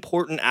that's an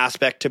important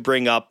aspect to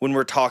bring up when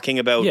we're talking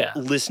about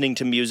listening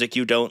to music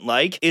you don't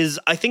like, is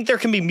I think there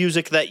can be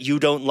music that you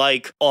don't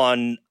like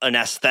on an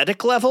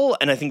aesthetic level,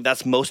 and I think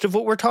that's most of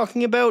what we're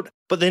talking about.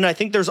 But then I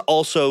think there's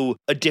also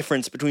a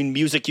difference between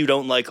music you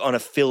don't like on a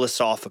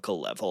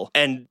philosophical level.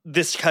 And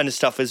this kind of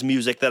stuff is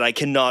music that I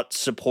cannot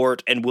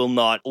support and will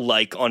not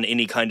like on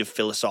any kind of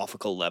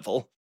philosophical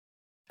level.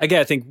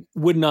 Again, I think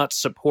would not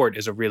support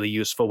is a really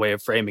useful way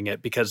of framing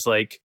it, because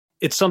like,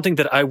 it's something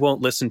that I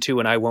won't listen to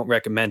and I won't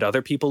recommend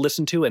other people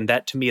listen to. And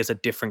that to me is a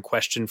different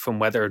question from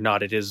whether or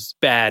not it is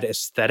bad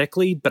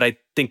aesthetically. But I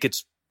think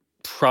it's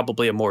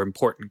probably a more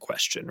important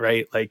question,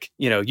 right? Like,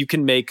 you know, you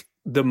can make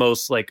the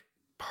most like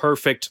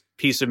perfect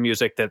piece of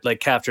music that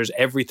like captures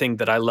everything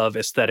that I love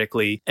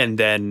aesthetically and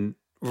then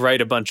write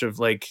a bunch of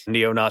like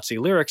neo-Nazi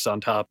lyrics on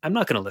top. I'm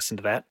not going to listen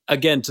to that.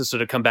 Again, to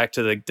sort of come back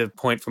to the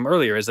point from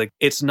earlier is like,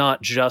 it's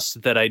not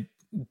just that I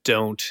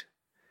don't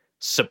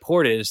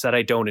support it, is that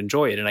I don't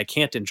enjoy it, and I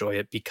can't enjoy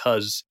it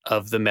because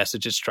of the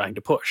message it's trying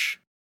to push.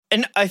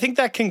 And I think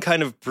that can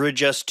kind of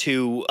bridge us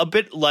to a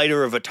bit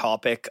lighter of a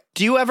topic.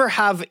 Do you ever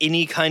have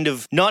any kind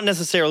of, not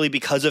necessarily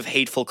because of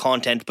hateful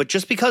content, but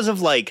just because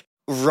of like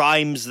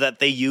rhymes that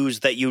they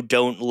use that you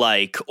don't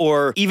like,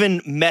 or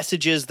even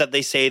messages that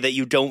they say that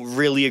you don't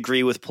really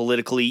agree with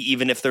politically,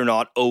 even if they're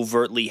not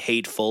overtly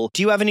hateful.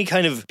 Do you have any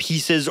kind of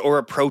pieces or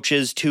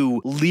approaches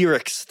to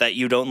lyrics that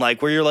you don't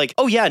like, where you're like,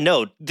 oh yeah,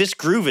 no, this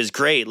groove is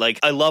great, like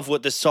I love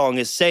what this song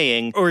is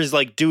saying or is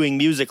like doing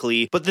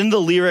musically, but then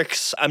the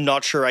lyrics I'm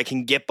not sure I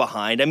can get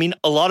behind? I mean,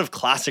 a lot of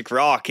classic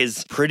rock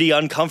is pretty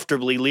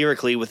uncomfortably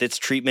lyrically with its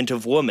treatment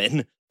of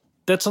women.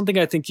 That's something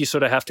I think you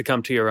sort of have to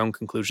come to your own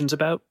conclusions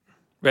about,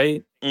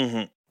 right?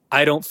 Mm-hmm.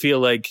 I don't feel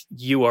like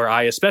you or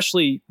I,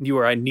 especially you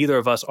or I, neither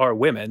of us are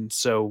women.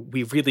 So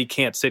we really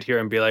can't sit here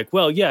and be like,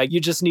 well, yeah, you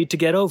just need to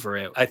get over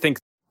it. I think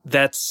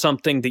that's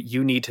something that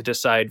you need to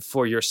decide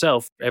for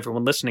yourself.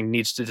 Everyone listening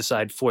needs to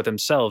decide for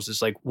themselves,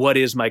 is like, what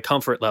is my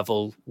comfort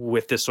level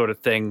with this sort of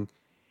thing?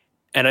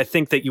 And I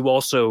think that you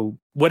also,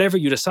 whatever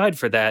you decide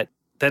for that,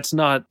 that's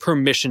not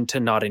permission to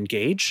not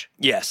engage.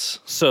 Yes.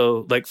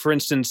 So, like, for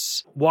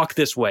instance, Walk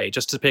This Way,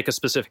 just to pick a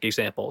specific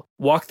example.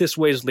 Walk This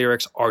Way's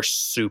lyrics are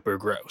super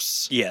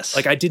gross. Yes.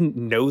 Like, I didn't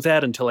know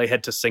that until I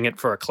had to sing it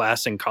for a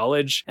class in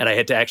college, and I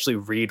had to actually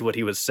read what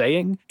he was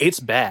saying. It's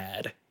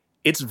bad.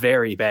 It's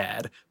very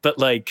bad. But,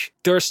 like,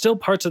 there are still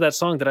parts of that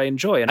song that I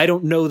enjoy. And I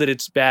don't know that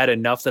it's bad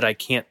enough that I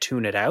can't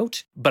tune it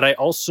out. But I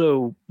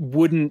also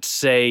wouldn't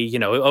say, you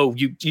know, oh,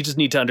 you just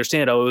need to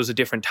understand, oh, it was a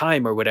different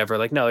time or whatever.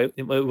 Like, no,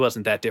 it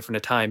wasn't that different a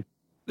time.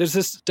 There's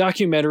this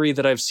documentary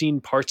that I've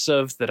seen parts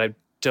of that I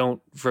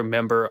don't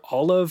remember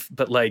all of.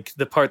 But, like,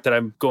 the part that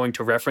I'm going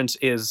to reference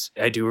is,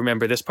 I do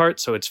remember this part,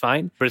 so it's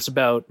fine. But it's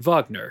about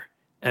Wagner.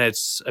 And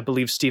it's, I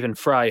believe, Stephen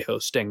Fry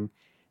hosting,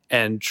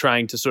 and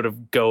trying to sort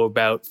of go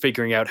about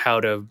figuring out how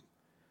to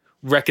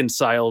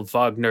reconcile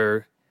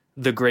Wagner,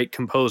 the great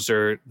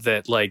composer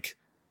that, like,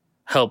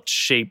 helped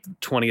shape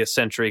 20th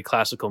century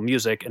classical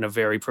music in a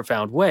very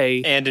profound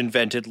way. And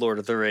invented Lord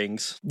of the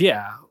Rings.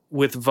 Yeah,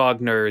 with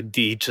Wagner,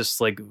 the just,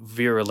 like,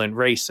 virulent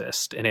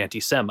racist and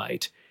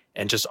anti-Semite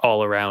and just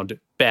all-around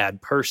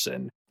bad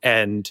person.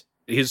 And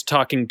he's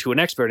talking to an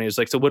expert, and he's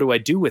like, so what do I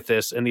do with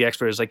this? And the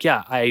expert is like,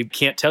 yeah, I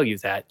can't tell you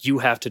that. You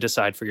have to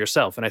decide for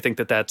yourself. And I think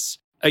that that's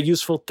a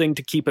useful thing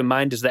to keep in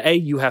mind, is that A,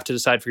 you have to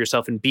decide for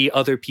yourself, and B,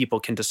 other people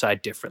can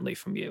decide differently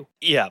from you.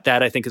 Yeah.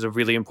 That I think is a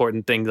really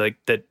important thing, like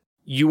that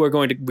you are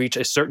going to reach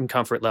a certain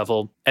comfort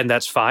level, and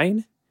that's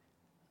fine.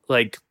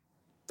 Like,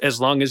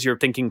 as long as you're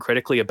thinking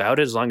critically about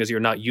it, as long as you're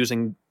not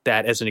using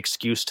that as an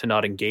excuse to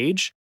not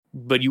engage.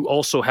 But you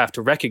also have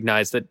to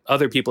recognize that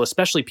other people,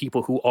 especially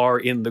people who are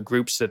in the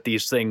groups that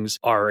these things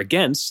are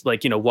against,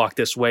 like, you know, Walk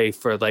This Way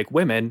for, like,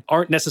 women,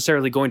 aren't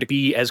necessarily going to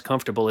be as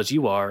comfortable as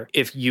you are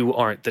if you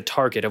aren't the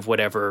target of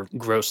whatever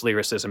gross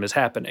lyricism is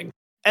happening.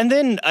 And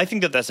then I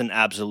think that that's an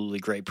absolutely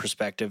great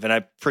perspective, and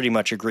I pretty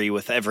much agree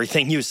with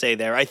everything you say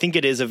there. I think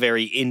it is a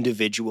very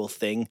individual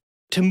thing.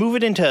 To move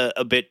it into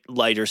a bit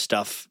lighter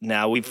stuff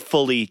now, we've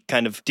fully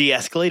kind of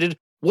de-escalated.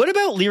 What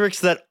about lyrics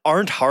that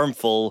aren't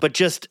harmful, but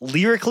just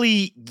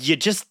lyrically, you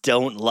just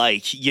don't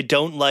like? You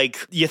don't like,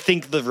 you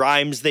think the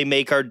rhymes they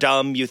make are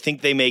dumb, you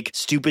think they make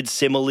stupid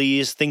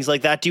similes, things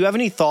like that. Do you have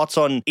any thoughts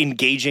on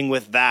engaging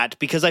with that?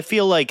 Because I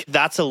feel like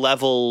that's a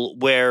level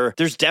where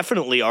there's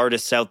definitely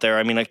artists out there.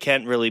 I mean, I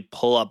can't really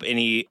pull up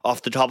any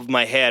off the top of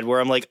my head where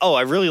I'm like, oh,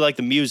 I really like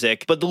the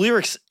music, but the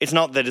lyrics, it's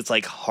not that it's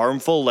like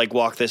harmful, like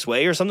Walk This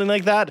Way or something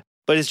like that,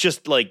 but it's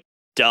just like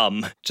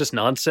dumb. Just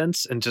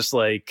nonsense, and just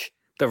like,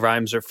 the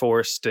rhymes are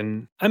forced.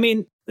 And I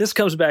mean, this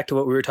comes back to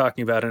what we were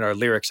talking about in our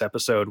lyrics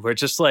episode, where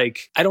just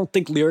like, I don't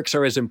think lyrics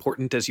are as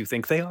important as you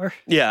think they are.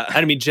 Yeah.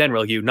 I mean,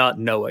 general you, not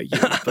Noah you,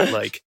 but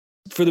like,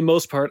 for the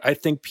most part, I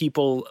think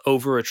people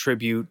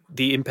over-attribute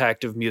the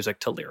impact of music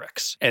to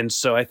lyrics. And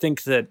so I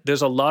think that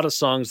there's a lot of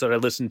songs that I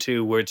listen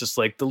to where just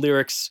like the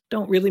lyrics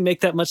don't really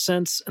make that much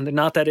sense, and they're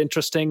not that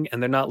interesting,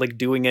 and they're not like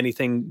doing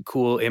anything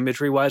cool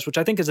imagery-wise, which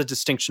I think is a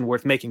distinction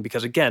worth making,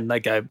 because again,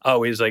 like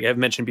I've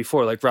mentioned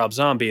before, like Rob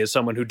Zombie is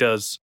someone who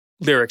does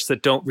lyrics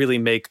that don't really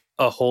make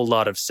a whole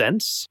lot of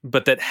sense,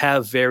 but that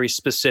have very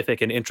specific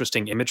and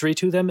interesting imagery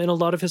to them in a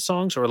lot of his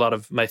songs, or a lot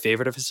of my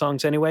favorite of his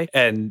songs anyway.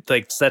 And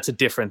like, that's a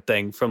different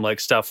thing from like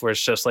stuff where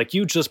it's just like,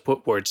 you just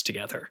put words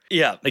together.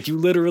 Yeah. Like, you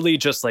literally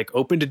just like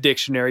opened a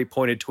dictionary,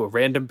 pointed to a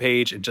random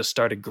page, and just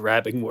started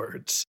grabbing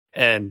words.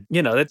 And,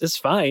 you know, that's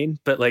fine.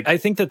 But like, I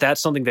think that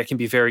that's something that can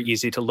be very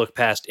easy to look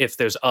past if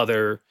there's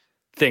other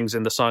things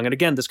in the song. And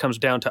again, this comes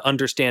down to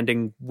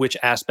understanding which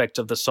aspects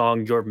of the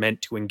song you're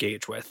meant to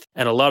engage with.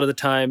 And a lot of the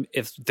time,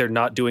 if they're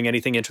not doing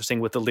anything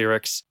interesting with the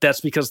lyrics, that's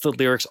because the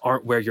lyrics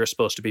aren't where you're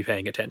supposed to be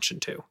paying attention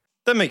to.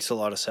 That makes a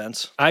lot of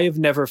sense. I have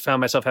never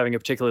found myself having a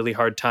particularly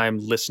hard time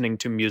listening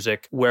to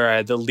music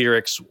where the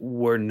lyrics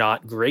were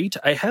not great.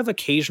 I have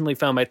occasionally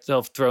found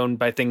myself thrown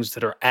by things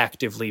that are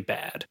actively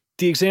bad.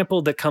 The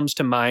example that comes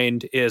to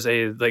mind is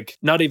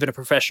not even a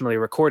professionally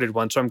recorded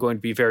one, so I'm going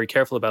to be very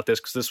careful about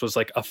this, because this was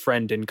like a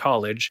friend in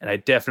college, and I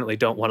definitely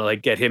don't want to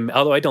like get him,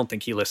 although I don't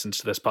think he listens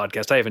to this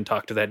podcast. I haven't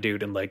talked to that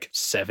dude in like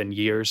 7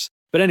 years.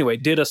 But anyway,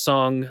 did a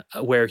song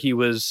where he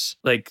was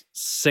like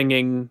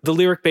singing the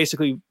lyric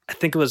basically, I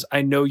think it was,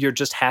 I know you're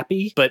just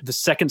happy, but the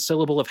second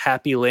syllable of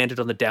happy landed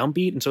on the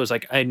downbeat. And so it was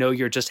like, I know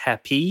you're just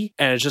happy.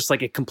 And it's just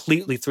like, it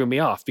completely threw me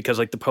off because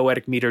like the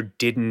poetic meter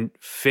didn't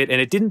fit. And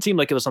it didn't seem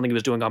like it was something he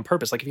was doing on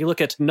purpose. Like if you look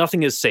at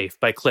Nothing Is Safe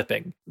by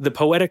Clipping, the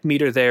poetic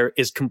meter there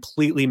is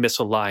completely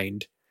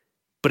misaligned,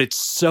 but it's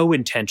so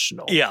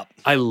intentional. Yeah.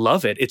 I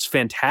love it. It's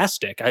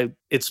fantastic.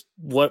 It's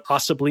what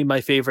possibly my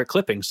favorite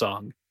Clipping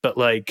song. But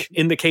like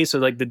in the case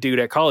of like the dude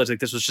at college, like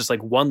this was just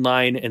like one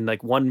line and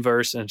like one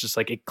verse. And it's just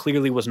like, it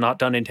clearly was not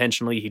done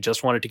intentionally. He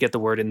just wanted to get the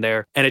word in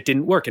there and it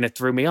didn't work and it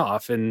threw me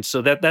off. And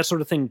so that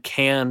sort of thing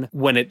can,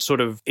 when it sort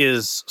of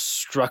is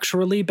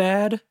structurally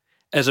bad,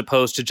 as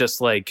opposed to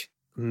just like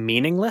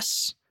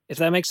meaningless, if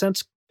that makes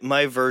sense.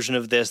 My version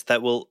of this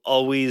that will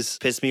always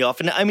piss me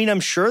off. And I mean, I'm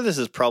sure this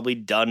is probably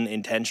done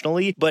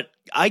intentionally, but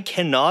I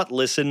cannot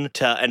listen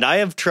to, and I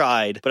have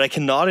tried, but I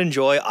cannot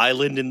enjoy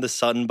Island in the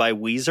Sun by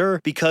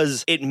Weezer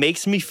because it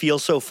makes me feel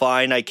so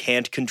fine I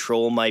can't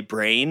control my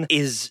brain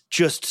is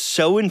just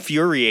so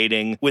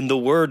infuriating when the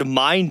word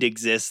mind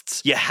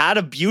exists. You had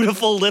a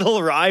beautiful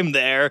little rhyme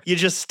there. You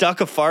just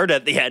stuck a fart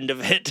at the end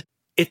of it.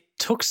 It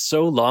took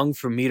so long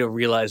for me to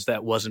realize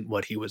that wasn't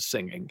what he was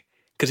singing.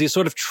 Because he's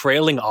sort of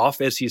trailing off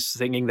as he's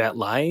singing that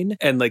line.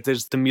 And like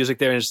there's the music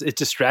there and it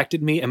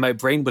distracted me and my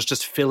brain was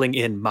just filling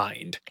in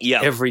mind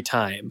every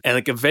time. And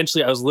like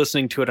eventually I was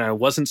listening to it and I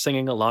wasn't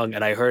singing along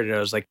and I heard it and I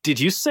was like, did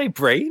you say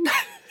brain?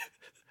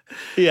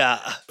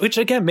 Yeah. Which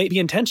again, may be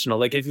intentional.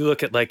 Like if you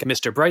look at like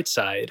Mr.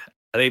 Brightside,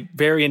 they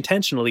very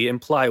intentionally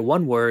imply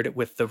one word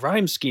with the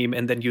rhyme scheme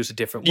and then use a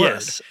different word.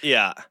 Yes,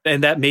 yeah.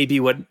 And that may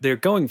be what they're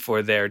going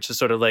for there, to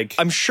sort of like...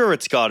 I'm sure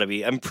it's got to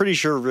be. I'm pretty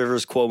sure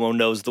Rivers Cuomo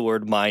knows the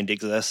word mind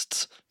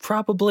exists.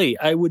 Probably.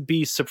 I would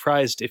be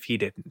surprised if he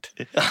didn't.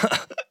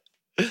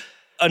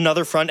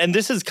 Another front, and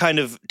this is kind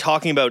of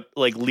talking about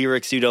like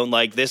lyrics you don't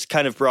like, this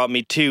kind of brought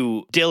me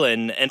to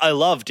Dylan, and I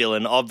love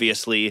Dylan,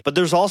 obviously, but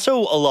there's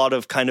also a lot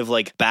of kind of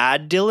like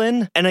bad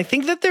Dylan, and I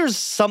think that there's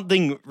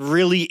something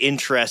really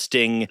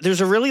interesting. There's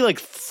a really like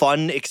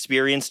fun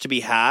experience to be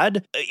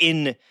had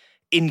in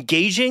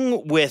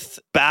engaging with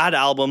bad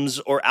albums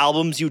or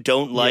albums you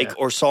don't like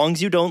or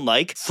songs you don't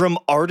like from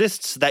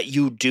artists that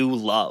you do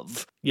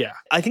love. Yeah.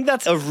 I think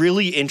that's a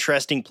really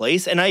interesting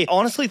place. And I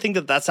honestly think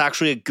that that's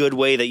actually a good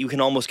way that you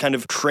can almost kind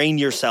of train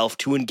yourself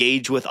to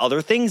engage with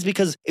other things.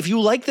 Because if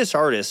you like this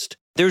artist,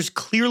 there's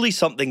clearly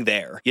something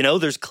there. You know,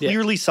 there's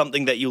clearly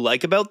something that you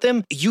like about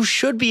them. You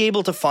should be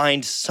able to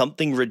find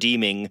something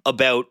redeeming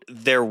about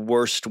their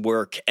worst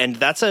work. And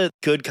that's a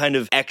good kind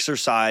of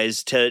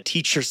exercise to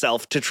teach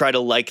yourself to try to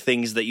like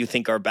things that you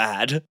think are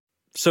bad.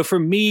 So for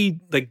me,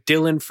 like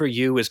Dylan for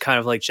you is kind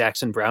of like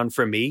Jackson Browne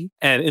for me.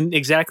 And in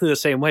exactly the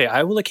same way,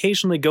 I will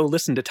occasionally go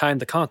listen to Time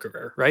the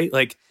Conqueror, right?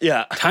 Like,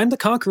 Time the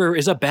Conqueror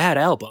is a bad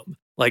album.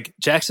 Like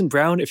Jackson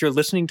Browne, if you're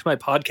listening to my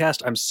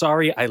podcast, I'm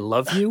sorry, I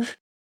love you.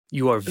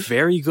 You are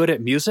very good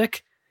at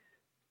music.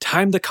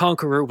 Time the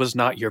Conqueror was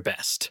not your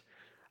best.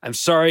 I'm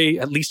sorry,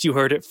 at least you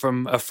heard it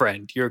from a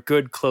friend. Your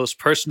good, close,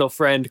 personal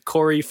friend,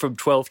 Corey from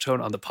 12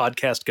 Tone on the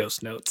podcast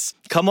Ghost Notes.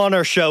 Come on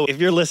our show. If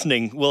you're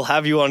listening, we'll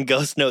have you on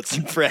Ghost Notes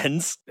and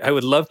Friends. I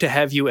would love to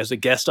have you as a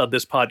guest on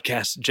this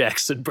podcast,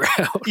 Jackson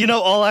Browne. You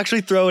know, I'll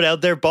actually throw it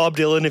out there. Bob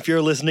Dylan, if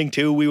you're listening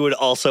too, we would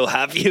also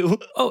have you.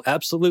 Oh,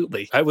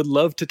 absolutely. I would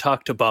love to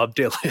talk to Bob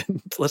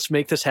Dylan. Let's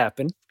make this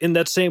happen. In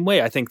that same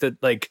way, I think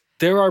that, like,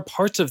 there are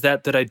parts of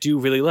that I do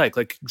really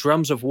like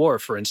Drums of War,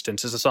 for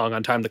instance, is a song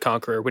on Time the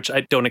Conqueror, which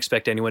I don't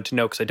expect anyone to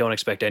know because I don't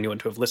expect anyone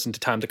to have listened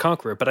to Time the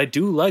Conqueror, but I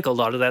do like a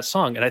lot of that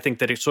song, and I think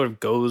that it sort of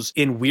goes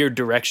in weird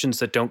directions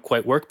that don't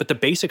quite work, but the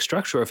basic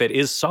structure of it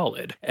is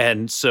solid.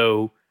 And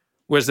so,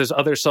 whereas there's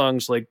other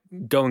songs like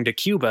Going to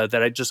Cuba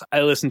that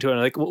I listen to and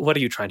I'm like, what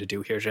are you trying to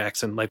do here,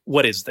 Jackson? Like,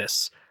 what is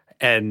this?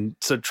 And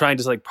so trying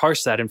to like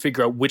parse that and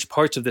figure out which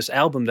parts of this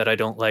album that I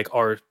don't like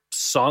are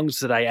songs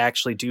that I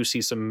actually do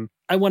see some,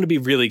 I want to be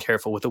really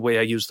careful with the way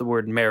I use the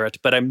word merit,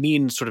 but I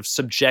mean sort of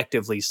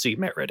subjectively see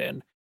merit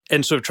in.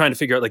 And sort of trying to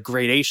figure out like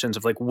gradations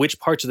of like which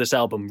parts of this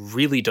album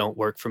really don't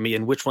work for me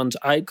and which ones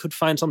I could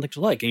find something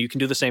to like. And you can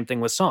do the same thing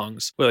with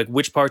songs, where like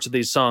which parts of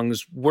these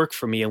songs work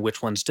for me and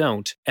which ones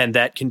don't. And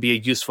that can be a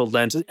useful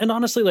lens. And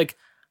honestly, like,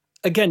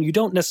 again, you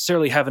don't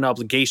necessarily have an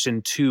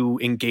obligation to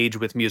engage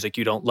with music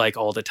you don't like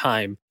all the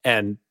time,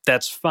 and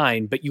that's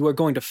fine, but you are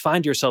going to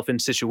find yourself in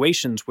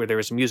situations where there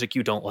is music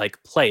you don't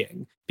like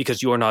playing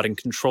because you are not in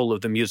control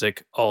of the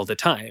music all the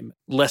time.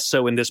 Less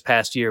so in this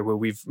past year where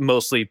we've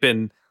mostly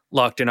been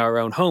locked in our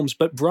own homes,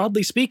 but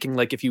broadly speaking,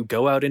 like if you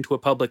go out into a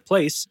public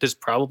place, there's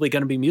probably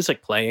going to be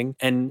music playing,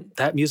 and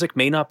that music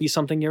may not be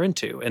something you're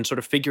into, and sort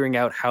of figuring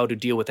out how to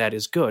deal with that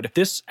is good.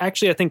 This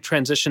actually, I think,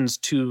 transitions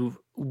to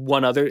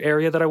one other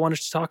area that I wanted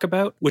to talk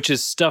about, which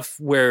is stuff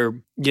where,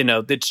 you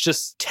know, it's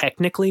just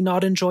technically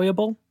not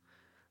enjoyable.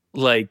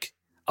 Like,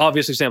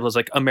 obvious example is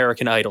like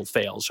American Idol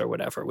fails or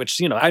whatever, which,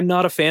 you know, I'm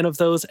not a fan of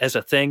those as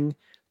a thing,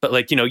 but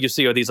like, you know, you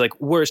see are these like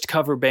worst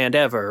cover band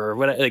ever or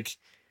what, like,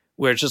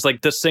 where it's just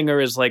like the singer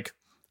is like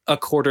a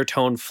quarter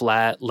tone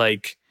flat,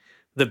 like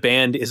the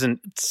band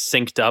isn't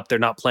synced up. They're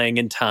not playing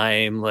in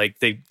time. Like,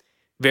 they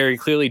very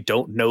clearly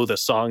don't know the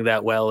song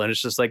that well. And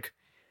it's just like,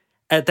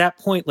 at that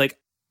point, like,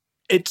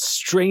 it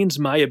strains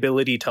my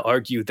ability to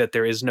argue that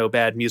there is no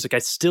bad music. I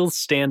still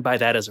stand by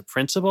that as a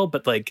principle,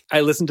 but like,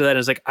 I listen to that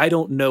as like, I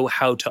don't know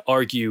how to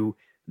argue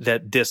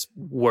that this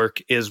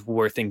work is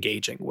worth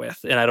engaging with.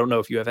 And I don't know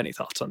if you have any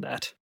thoughts on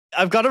that.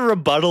 I've got a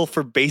rebuttal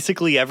for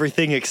basically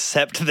everything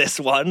except this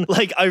one.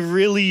 Like, I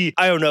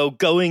don't know,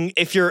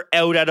 if you're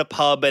out at a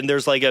pub and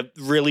there's like a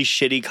really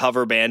shitty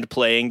cover band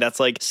playing that's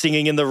like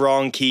singing in the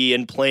wrong key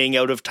and playing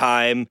out of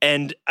time.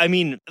 And I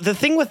mean, the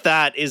thing with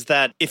that is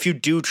that if you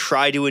do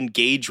try to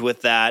engage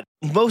with that,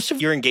 most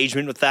of your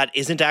engagement with that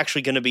isn't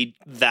actually going to be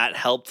that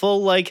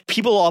helpful. Like,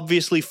 people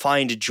obviously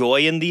find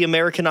joy in the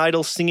American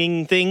Idol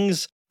singing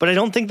things, but I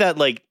don't think that,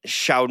 like,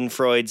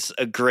 Schadenfreude's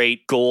a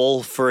great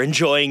goal for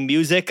enjoying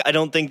music. I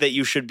don't think that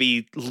you should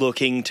be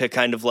looking to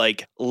kind of,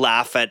 like,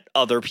 laugh at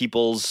other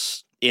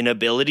people's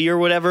inability or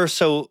whatever.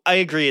 So I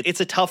agree. It's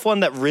a tough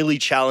one that really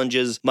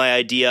challenges my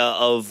idea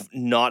of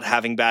not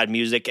having bad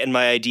music and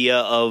my idea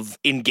of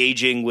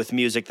engaging with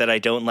music that I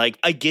don't like.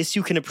 I guess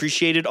you can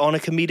appreciate it on a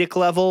comedic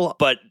level,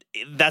 but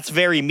that's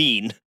very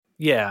mean.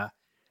 Yeah.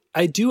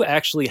 I do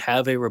actually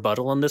have a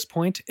rebuttal on this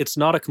point. It's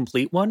not a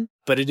complete one,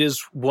 but it is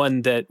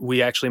one that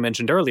we actually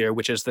mentioned earlier,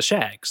 which is the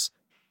Shags.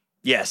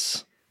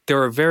 Yes.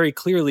 There are very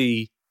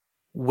clearly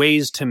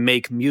ways to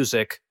make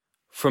music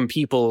from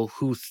people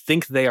who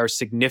think they are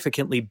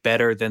significantly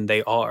better than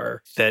they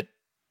are that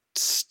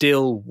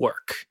still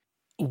work.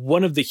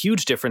 One of the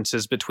huge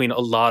differences between a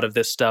lot of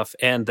this stuff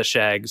and the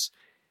Shags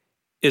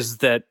is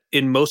that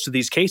in most of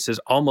these cases,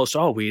 almost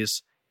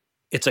always,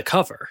 it's a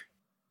cover.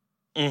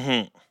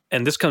 Mm-hmm.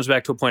 And this comes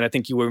back to a point I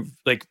think you were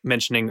like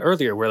mentioning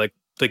earlier, where like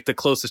the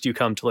closest you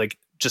come to like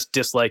just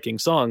disliking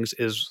songs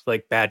is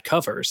like bad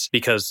covers,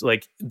 because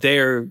like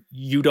there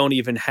you don't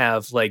even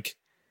have like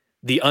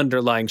the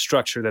underlying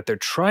structure that they're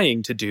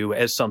trying to do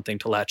as something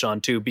to latch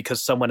on to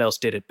because someone else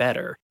did it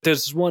better.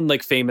 There's one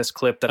like famous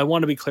clip that I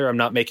want to be clear I'm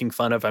not making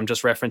fun of. I'm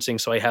just referencing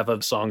so I have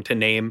a song to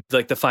name,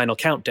 like The Final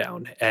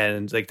Countdown.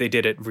 And like they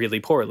did it really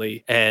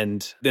poorly.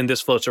 And then this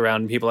floats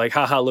around and people are like,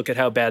 haha, look at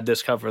how bad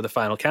this cover of The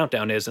Final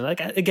Countdown is. And like,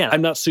 again,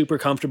 I'm not super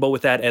comfortable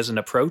with that as an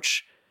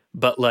approach,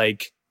 but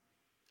like,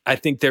 I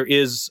think there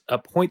is a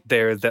point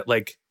there that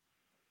like,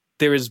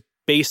 there is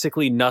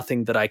basically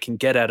nothing that I can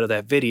get out of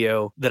that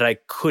video that I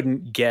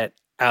couldn't get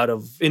out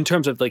of, in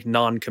terms of like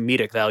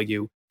non-comedic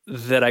value,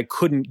 that I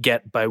couldn't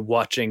get by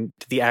watching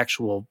the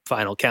actual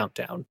Final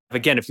Countdown.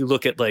 Again, if you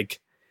look at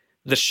like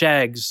the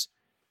Shags,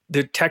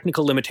 the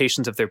technical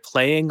limitations of their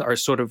playing are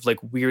sort of like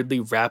weirdly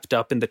wrapped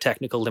up in the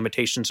technical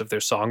limitations of their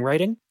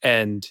songwriting.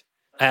 And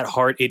at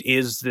heart, it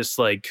is this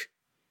like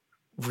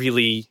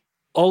really,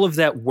 all of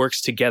that works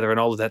together and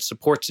all of that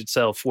supports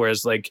itself.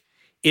 Whereas like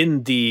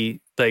in the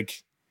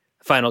like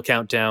Final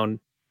Countdown,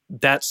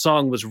 that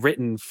song was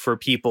written for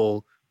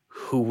people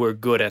who were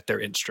good at their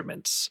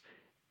instruments.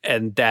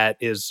 And that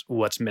is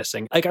what's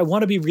missing. Like, I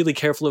want to be really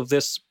careful of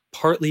this,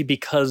 partly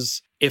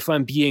because if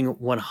I'm being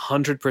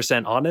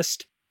 100%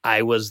 honest,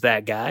 I was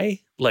that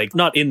guy. Like,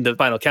 not in the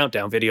Final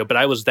Countdown video, but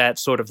I was that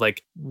sort of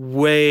like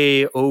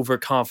way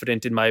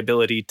overconfident in my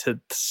ability to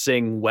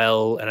sing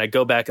well. And I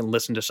go back and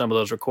listen to some of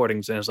those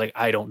recordings and it's like,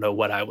 I don't know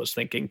what I was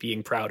thinking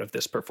being proud of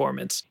this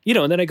performance. You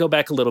know, and then I go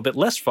back a little bit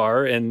less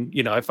far and,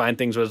 you know, I find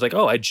things where it's like,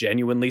 oh, I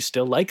genuinely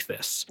still like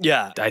this.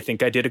 Yeah. I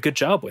think I did a good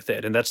job with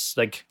it. And that's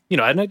like, you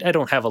know, I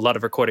don't have a lot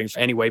of recordings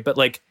anyway, but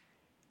like,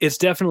 it's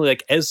definitely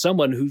like, as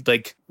someone who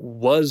like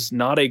was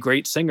not a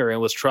great singer and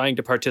was trying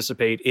to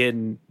participate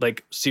in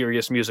like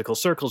serious musical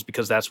circles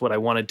because that's what I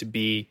wanted to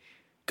be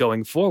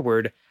going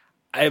forward,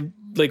 I'm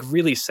like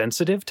really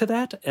sensitive to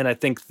that. And I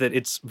think that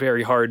it's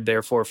very hard,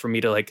 therefore, for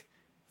me to like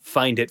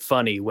find it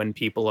funny when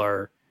people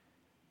are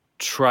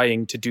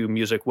trying to do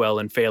music well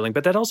and failing.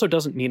 But that also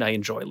doesn't mean I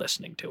enjoy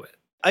listening to it.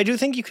 I do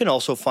think you can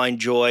also find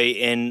joy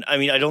in, I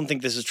mean, I don't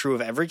think this is true of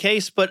every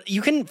case, but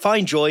you can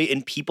find joy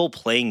in people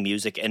playing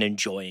music and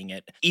enjoying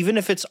it. Even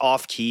if it's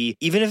off key,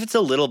 even if it's a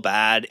little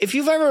bad. If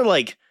you've ever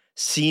like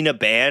seen a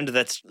band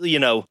that's, you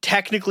know,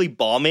 technically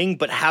bombing,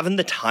 but having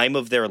the time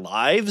of their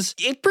lives,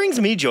 it brings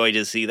me joy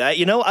to see that.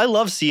 You know, I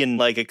love seeing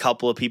like a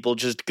couple of people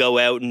just go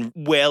out and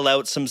wail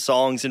out some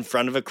songs in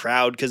front of a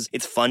crowd because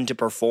it's fun to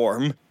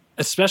perform.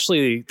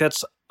 Especially,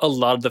 that's a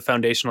lot of the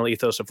foundational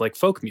ethos of like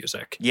folk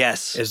music.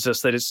 Yes. It's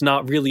just that it's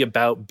not really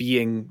about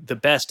being the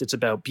best. It's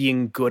about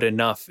being good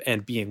enough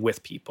and being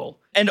with people.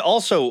 And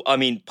also, I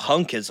mean,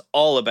 punk is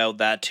all about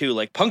that too.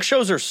 Like, punk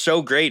shows are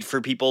so great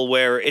for people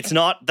where it's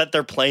not that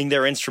they're playing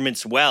their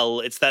instruments well,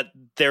 it's that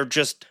they're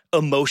just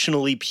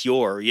emotionally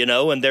pure, you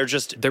know, and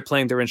they're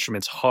playing their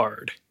instruments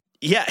hard.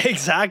 Yeah,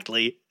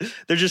 exactly.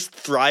 They're just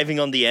thriving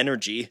on the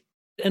energy.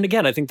 And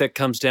again, I think that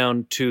comes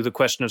down to the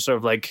question of sort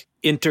of like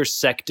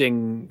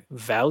intersecting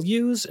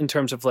values in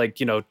terms of like,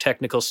 you know,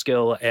 technical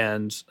skill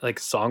and like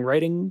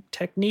songwriting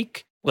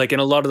technique. Like in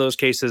a lot of those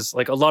cases,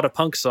 like a lot of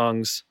punk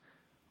songs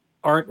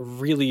aren't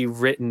really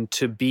written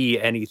to be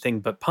anything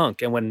but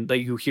punk. And when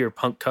you hear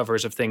punk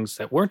covers of things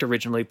that weren't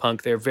originally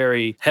punk, they're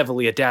very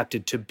heavily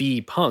adapted to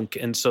be punk.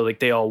 And so like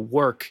they all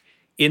work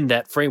in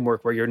that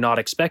framework where you're not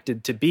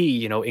expected to be,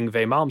 you know,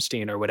 Yngwie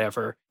Malmsteen or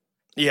whatever.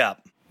 Yeah.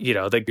 You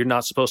know, like you're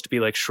not supposed to be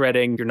like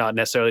shredding. You're not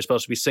necessarily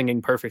supposed to be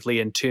singing perfectly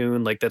in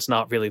tune. Like that's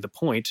not really the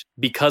point.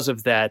 Because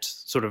of that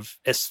sort of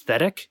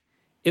aesthetic,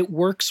 it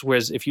works.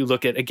 Whereas if you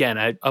look at,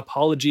 again,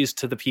 apologies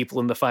to the people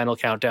in the Final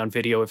Countdown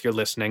video if you're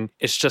listening.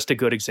 It's just a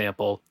good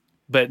example.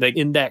 But like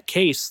in that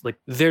case, like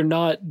they're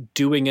not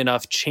doing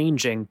enough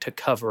changing to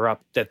cover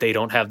up that they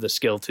don't have the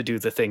skill to do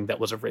the thing that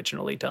was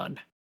originally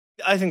done.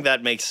 I think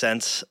that makes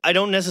sense. I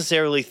don't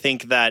necessarily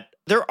think that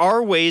there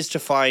are ways to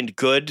find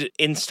good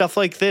in stuff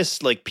like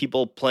this, like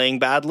people playing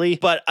badly.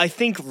 But I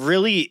think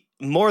really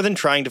more than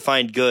trying to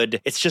find good,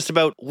 it's just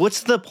about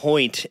what's the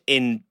point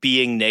in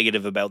being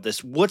negative about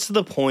this? What's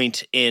the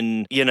point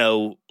in, you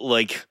know,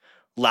 like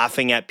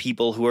laughing at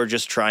people who are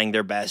just trying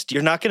their best?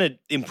 You're not going to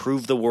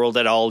improve the world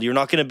at all. You're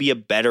not going to be a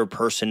better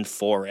person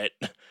for it.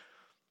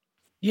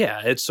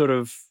 Yeah, it's sort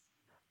of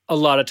a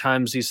lot of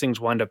times these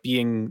things wind up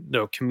being, you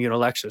know,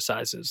 communal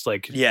exercises.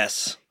 Like,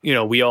 yes, you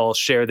know, we all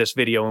share this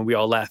video and we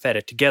all laugh at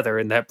it together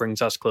and that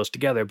brings us close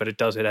together, but it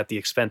does it at the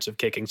expense of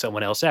kicking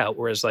someone else out.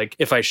 Whereas like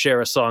if I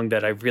share a song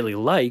that I really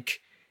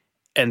like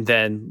and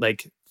then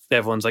like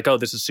everyone's like, oh,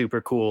 this is super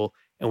cool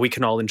and we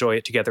can all enjoy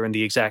it together in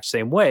the exact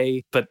same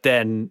way, but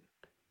then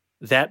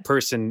that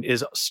person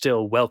is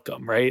still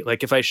welcome, right?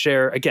 Like if I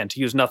share, again,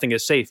 to use Nothing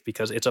Is Safe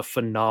because it's a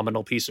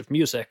phenomenal piece of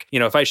music, you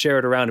know, if I share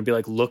it around and be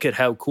like, look at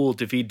how cool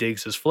Daveed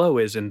Diggs' flow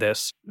is in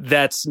this,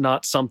 that's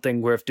not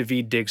something where if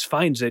Daveed Diggs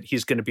finds it,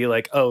 he's going to be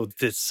like, oh,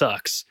 this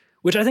sucks.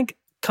 Which I think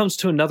comes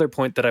to another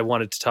point that I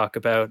wanted to talk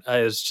about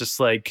is just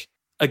like,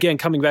 again,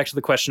 coming back to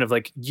the question of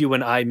like you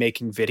and I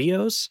making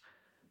videos.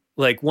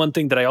 Like one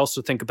thing that I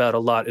also think about a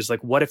lot is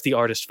like, what if the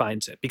artist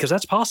finds it? Because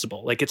that's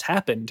possible. Like it's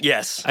happened.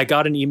 Yes. I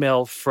got an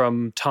email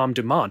from Tom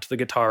Dumont, the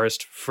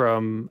guitarist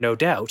from No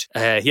Doubt.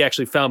 He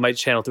actually found my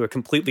channel through a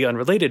completely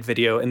unrelated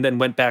video and then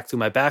went back through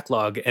my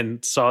backlog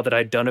and saw that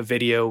I'd done a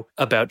video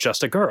about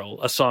Just a Girl,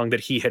 a song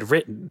that he had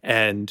written.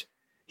 And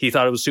he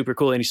thought it was super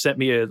cool. And he sent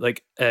me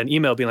an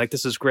email being like,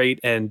 this is great.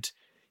 And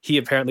he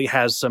apparently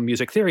has some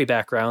music theory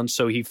background,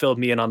 so he filled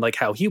me in on like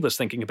how he was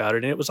thinking about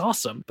it, and it was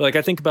awesome. But like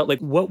I think about like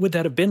what would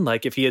that have been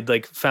like if he had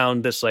like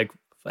found this like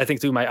I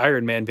think through my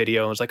Iron Man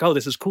video and was like, oh,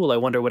 this is cool. I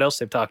wonder what else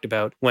they've talked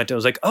about. Went and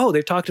was like, oh,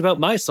 they've talked about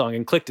my song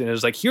and clicked it. And it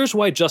was like, here's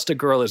why Just a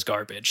Girl is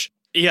garbage.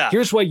 Yeah.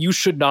 Here's why you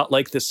should not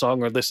like this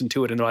song or listen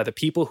to it and why the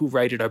people who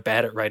write it are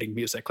bad at writing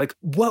music. Like,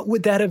 what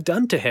would that have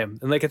done to him?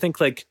 And like I think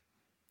like,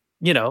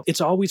 you know,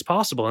 it's always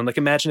possible. And like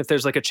imagine if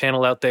there's like a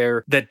channel out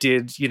there that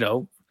did, you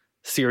know,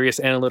 serious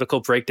analytical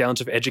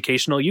breakdowns of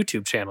educational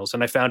YouTube channels.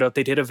 And I found out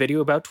they did a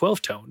video about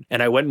 12 tone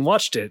and I went and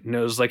watched it and it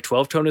was like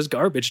 12 tone is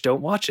garbage.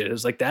 Don't watch it. It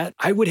was like that.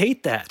 I would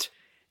hate that.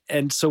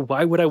 And so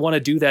why would I want to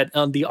do that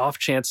on the off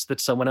chance that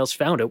someone else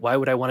found it? Why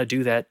would I want to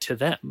do that to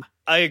them?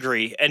 I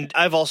agree. And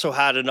I've also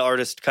had an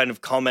artist kind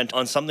of comment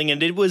on something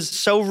and it was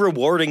so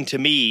rewarding to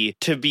me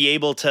to be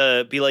able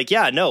to be like,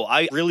 yeah, no,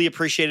 I really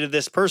appreciated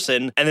this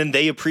person. And then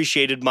they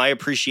appreciated my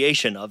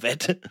appreciation of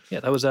it.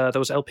 Yeah, that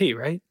was LP,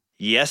 right?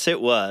 Yes, it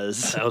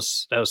was. That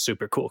was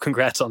super cool.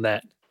 Congrats on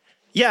that.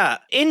 Yeah,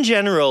 in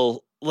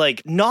general,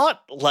 like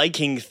not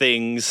liking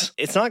things,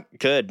 it's not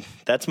good.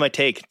 That's my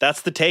take.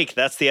 That's the take.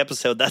 That's the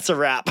episode. That's a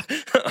wrap.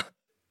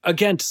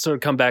 Again, to sort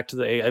of come back to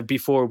the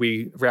before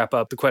we wrap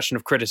up the question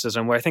of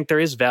criticism, where I think there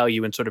is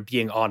value in sort of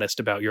being honest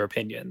about your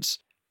opinions.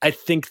 I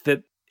think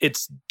that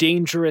it's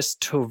dangerous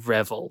to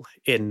revel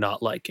in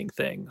not liking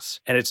things.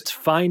 And it's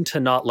fine to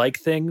not like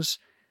things,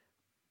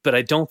 but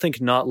I don't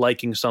think not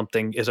liking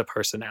something is a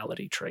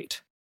personality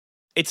trait.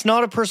 It's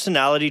not a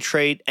personality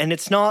trait, and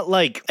it's not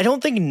like, I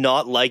don't think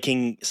not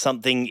liking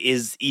something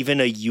is even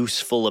a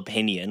useful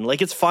opinion.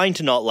 Like, it's fine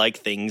to not like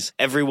things.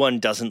 Everyone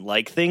doesn't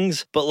like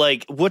things, but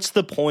like, what's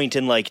the point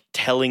in like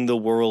telling the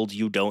world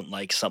you don't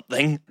like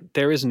something?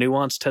 There is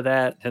nuance to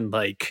that, and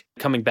like,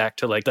 coming back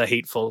to like the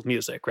hateful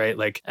music, right?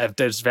 Like,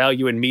 there's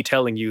value in me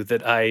telling you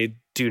that I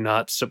do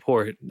not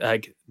support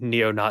like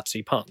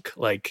neo-Nazi punk.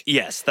 Like,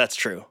 yes, that's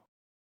true.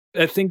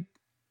 I think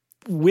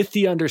with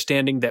the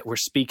understanding that we're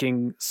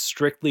speaking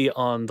strictly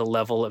on the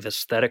level of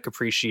aesthetic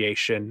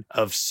appreciation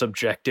of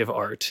subjective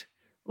art,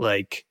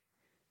 like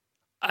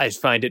I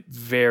find it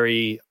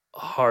very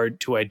hard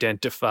to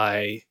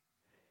identify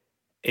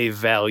a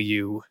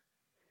value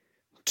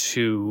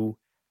to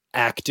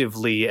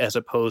actively as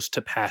opposed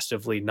to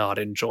passively not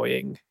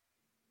enjoying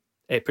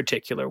a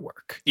particular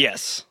work.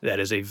 Yes. That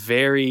is a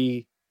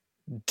very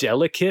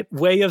delicate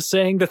way of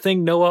saying the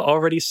thing Noah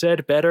already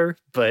said better,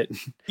 but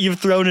you've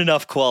thrown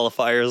enough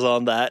qualifiers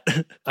on that.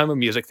 I'm a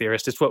music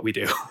theorist. It's what we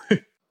do.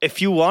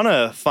 If you want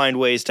to find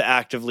ways to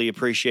actively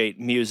appreciate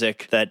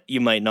music that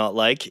you might not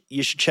like,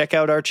 you should check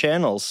out our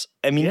channels.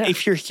 I mean,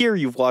 if you're here,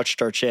 you've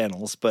watched our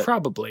channels, but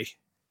probably.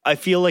 I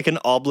feel like an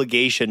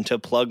obligation to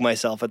plug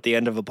myself at the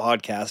end of a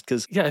podcast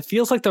because it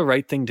feels like the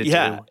right thing to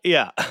do.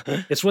 Yeah.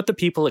 It's what the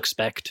people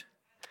expect.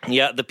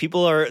 Yeah, the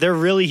people they're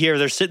really here.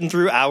 They're sitting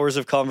through hours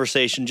of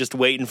conversation just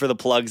waiting for the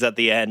plugs at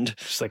the end.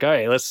 Just like, all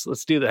right,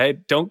 let's do that. I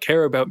don't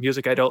care about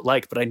music I don't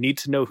like, but I need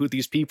to know who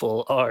these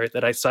people are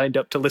that I signed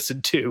up to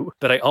listen to,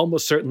 that I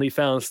almost certainly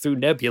found through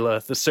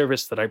Nebula, the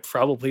service that I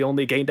probably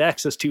only gained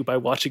access to by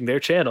watching their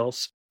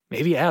channels.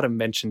 Maybe Adam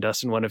mentioned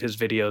us in one of his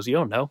videos. You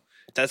don't know.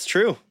 That's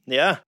true.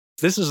 Yeah.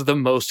 This is the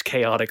most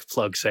chaotic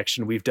plug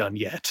section we've done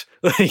yet.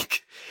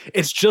 Like,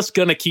 it's just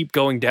gonna keep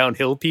going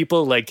downhill,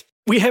 people. Like,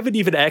 we haven't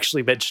even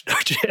actually mentioned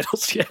our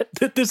channels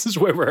yet. This is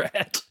where we're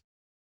at.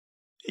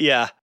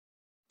 Yeah.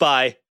 Bye.